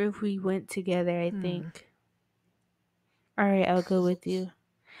safer if we went together, I think. Alright, I'll go with you.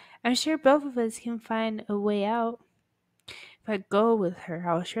 I'm sure both of us can find a way out. If I go with her,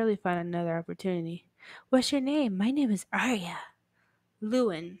 I'll surely find another opportunity. What's your name? My name is Aria.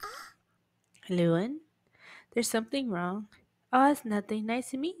 Lewin. Lewin? There's something wrong. Oh, it's nothing.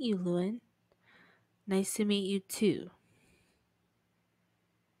 Nice to meet you, Lewin. Nice to meet you too.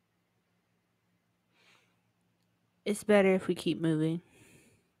 It's better if we keep moving.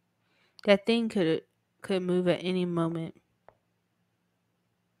 That thing could move at any moment.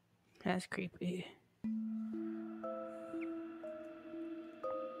 That's creepy.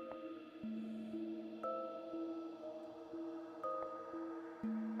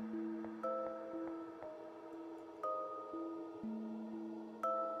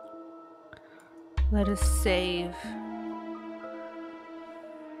 Let us save.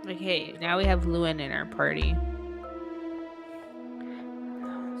 Okay, now we have Lewin in our party.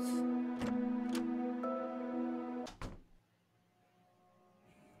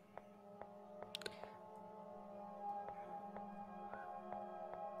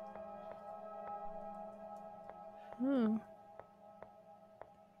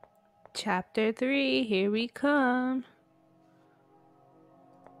 Chapter 3, here we come.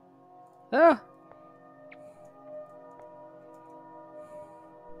 Oh!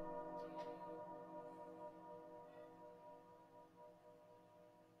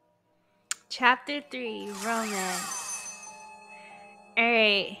 Chapter 3, romance.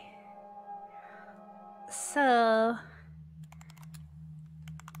 Alright. So,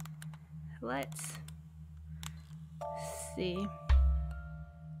 let's see.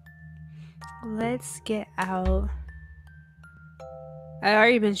 Let's get out. I've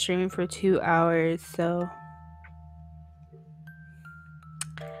already been streaming for 2 hours, so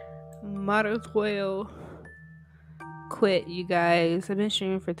might as well quit, you guys. I've been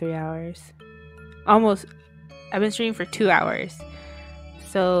streaming for 3 hours. I've been streaming for 2 hours.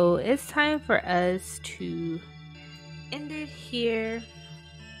 So it's time for us to end it here.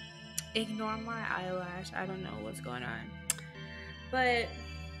 Ignore my eyelash. I don't know what's going on. But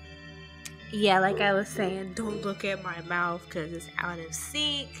yeah, like I was saying, don't look at my mouth because it's out of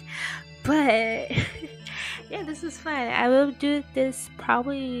sync. But yeah, this is fun. I will do this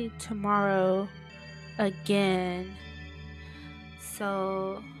probably tomorrow again.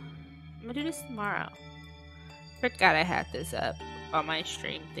 So I'm gonna do this tomorrow. Forgot I had this up on my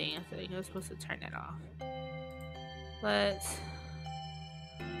stream thing. I think I was supposed to turn it off. Let's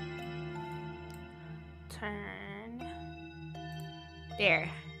turn there.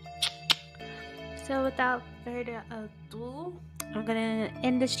 So without further ado, I'm gonna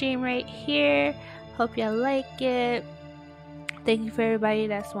end the stream right here. Hope y'all like it. Thank you for everybody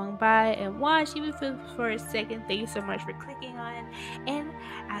that swung by and watched, even for a second. Thank you so much for clicking on, and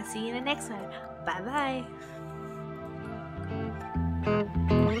I'll see you in the next one. Bye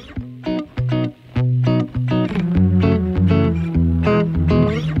bye.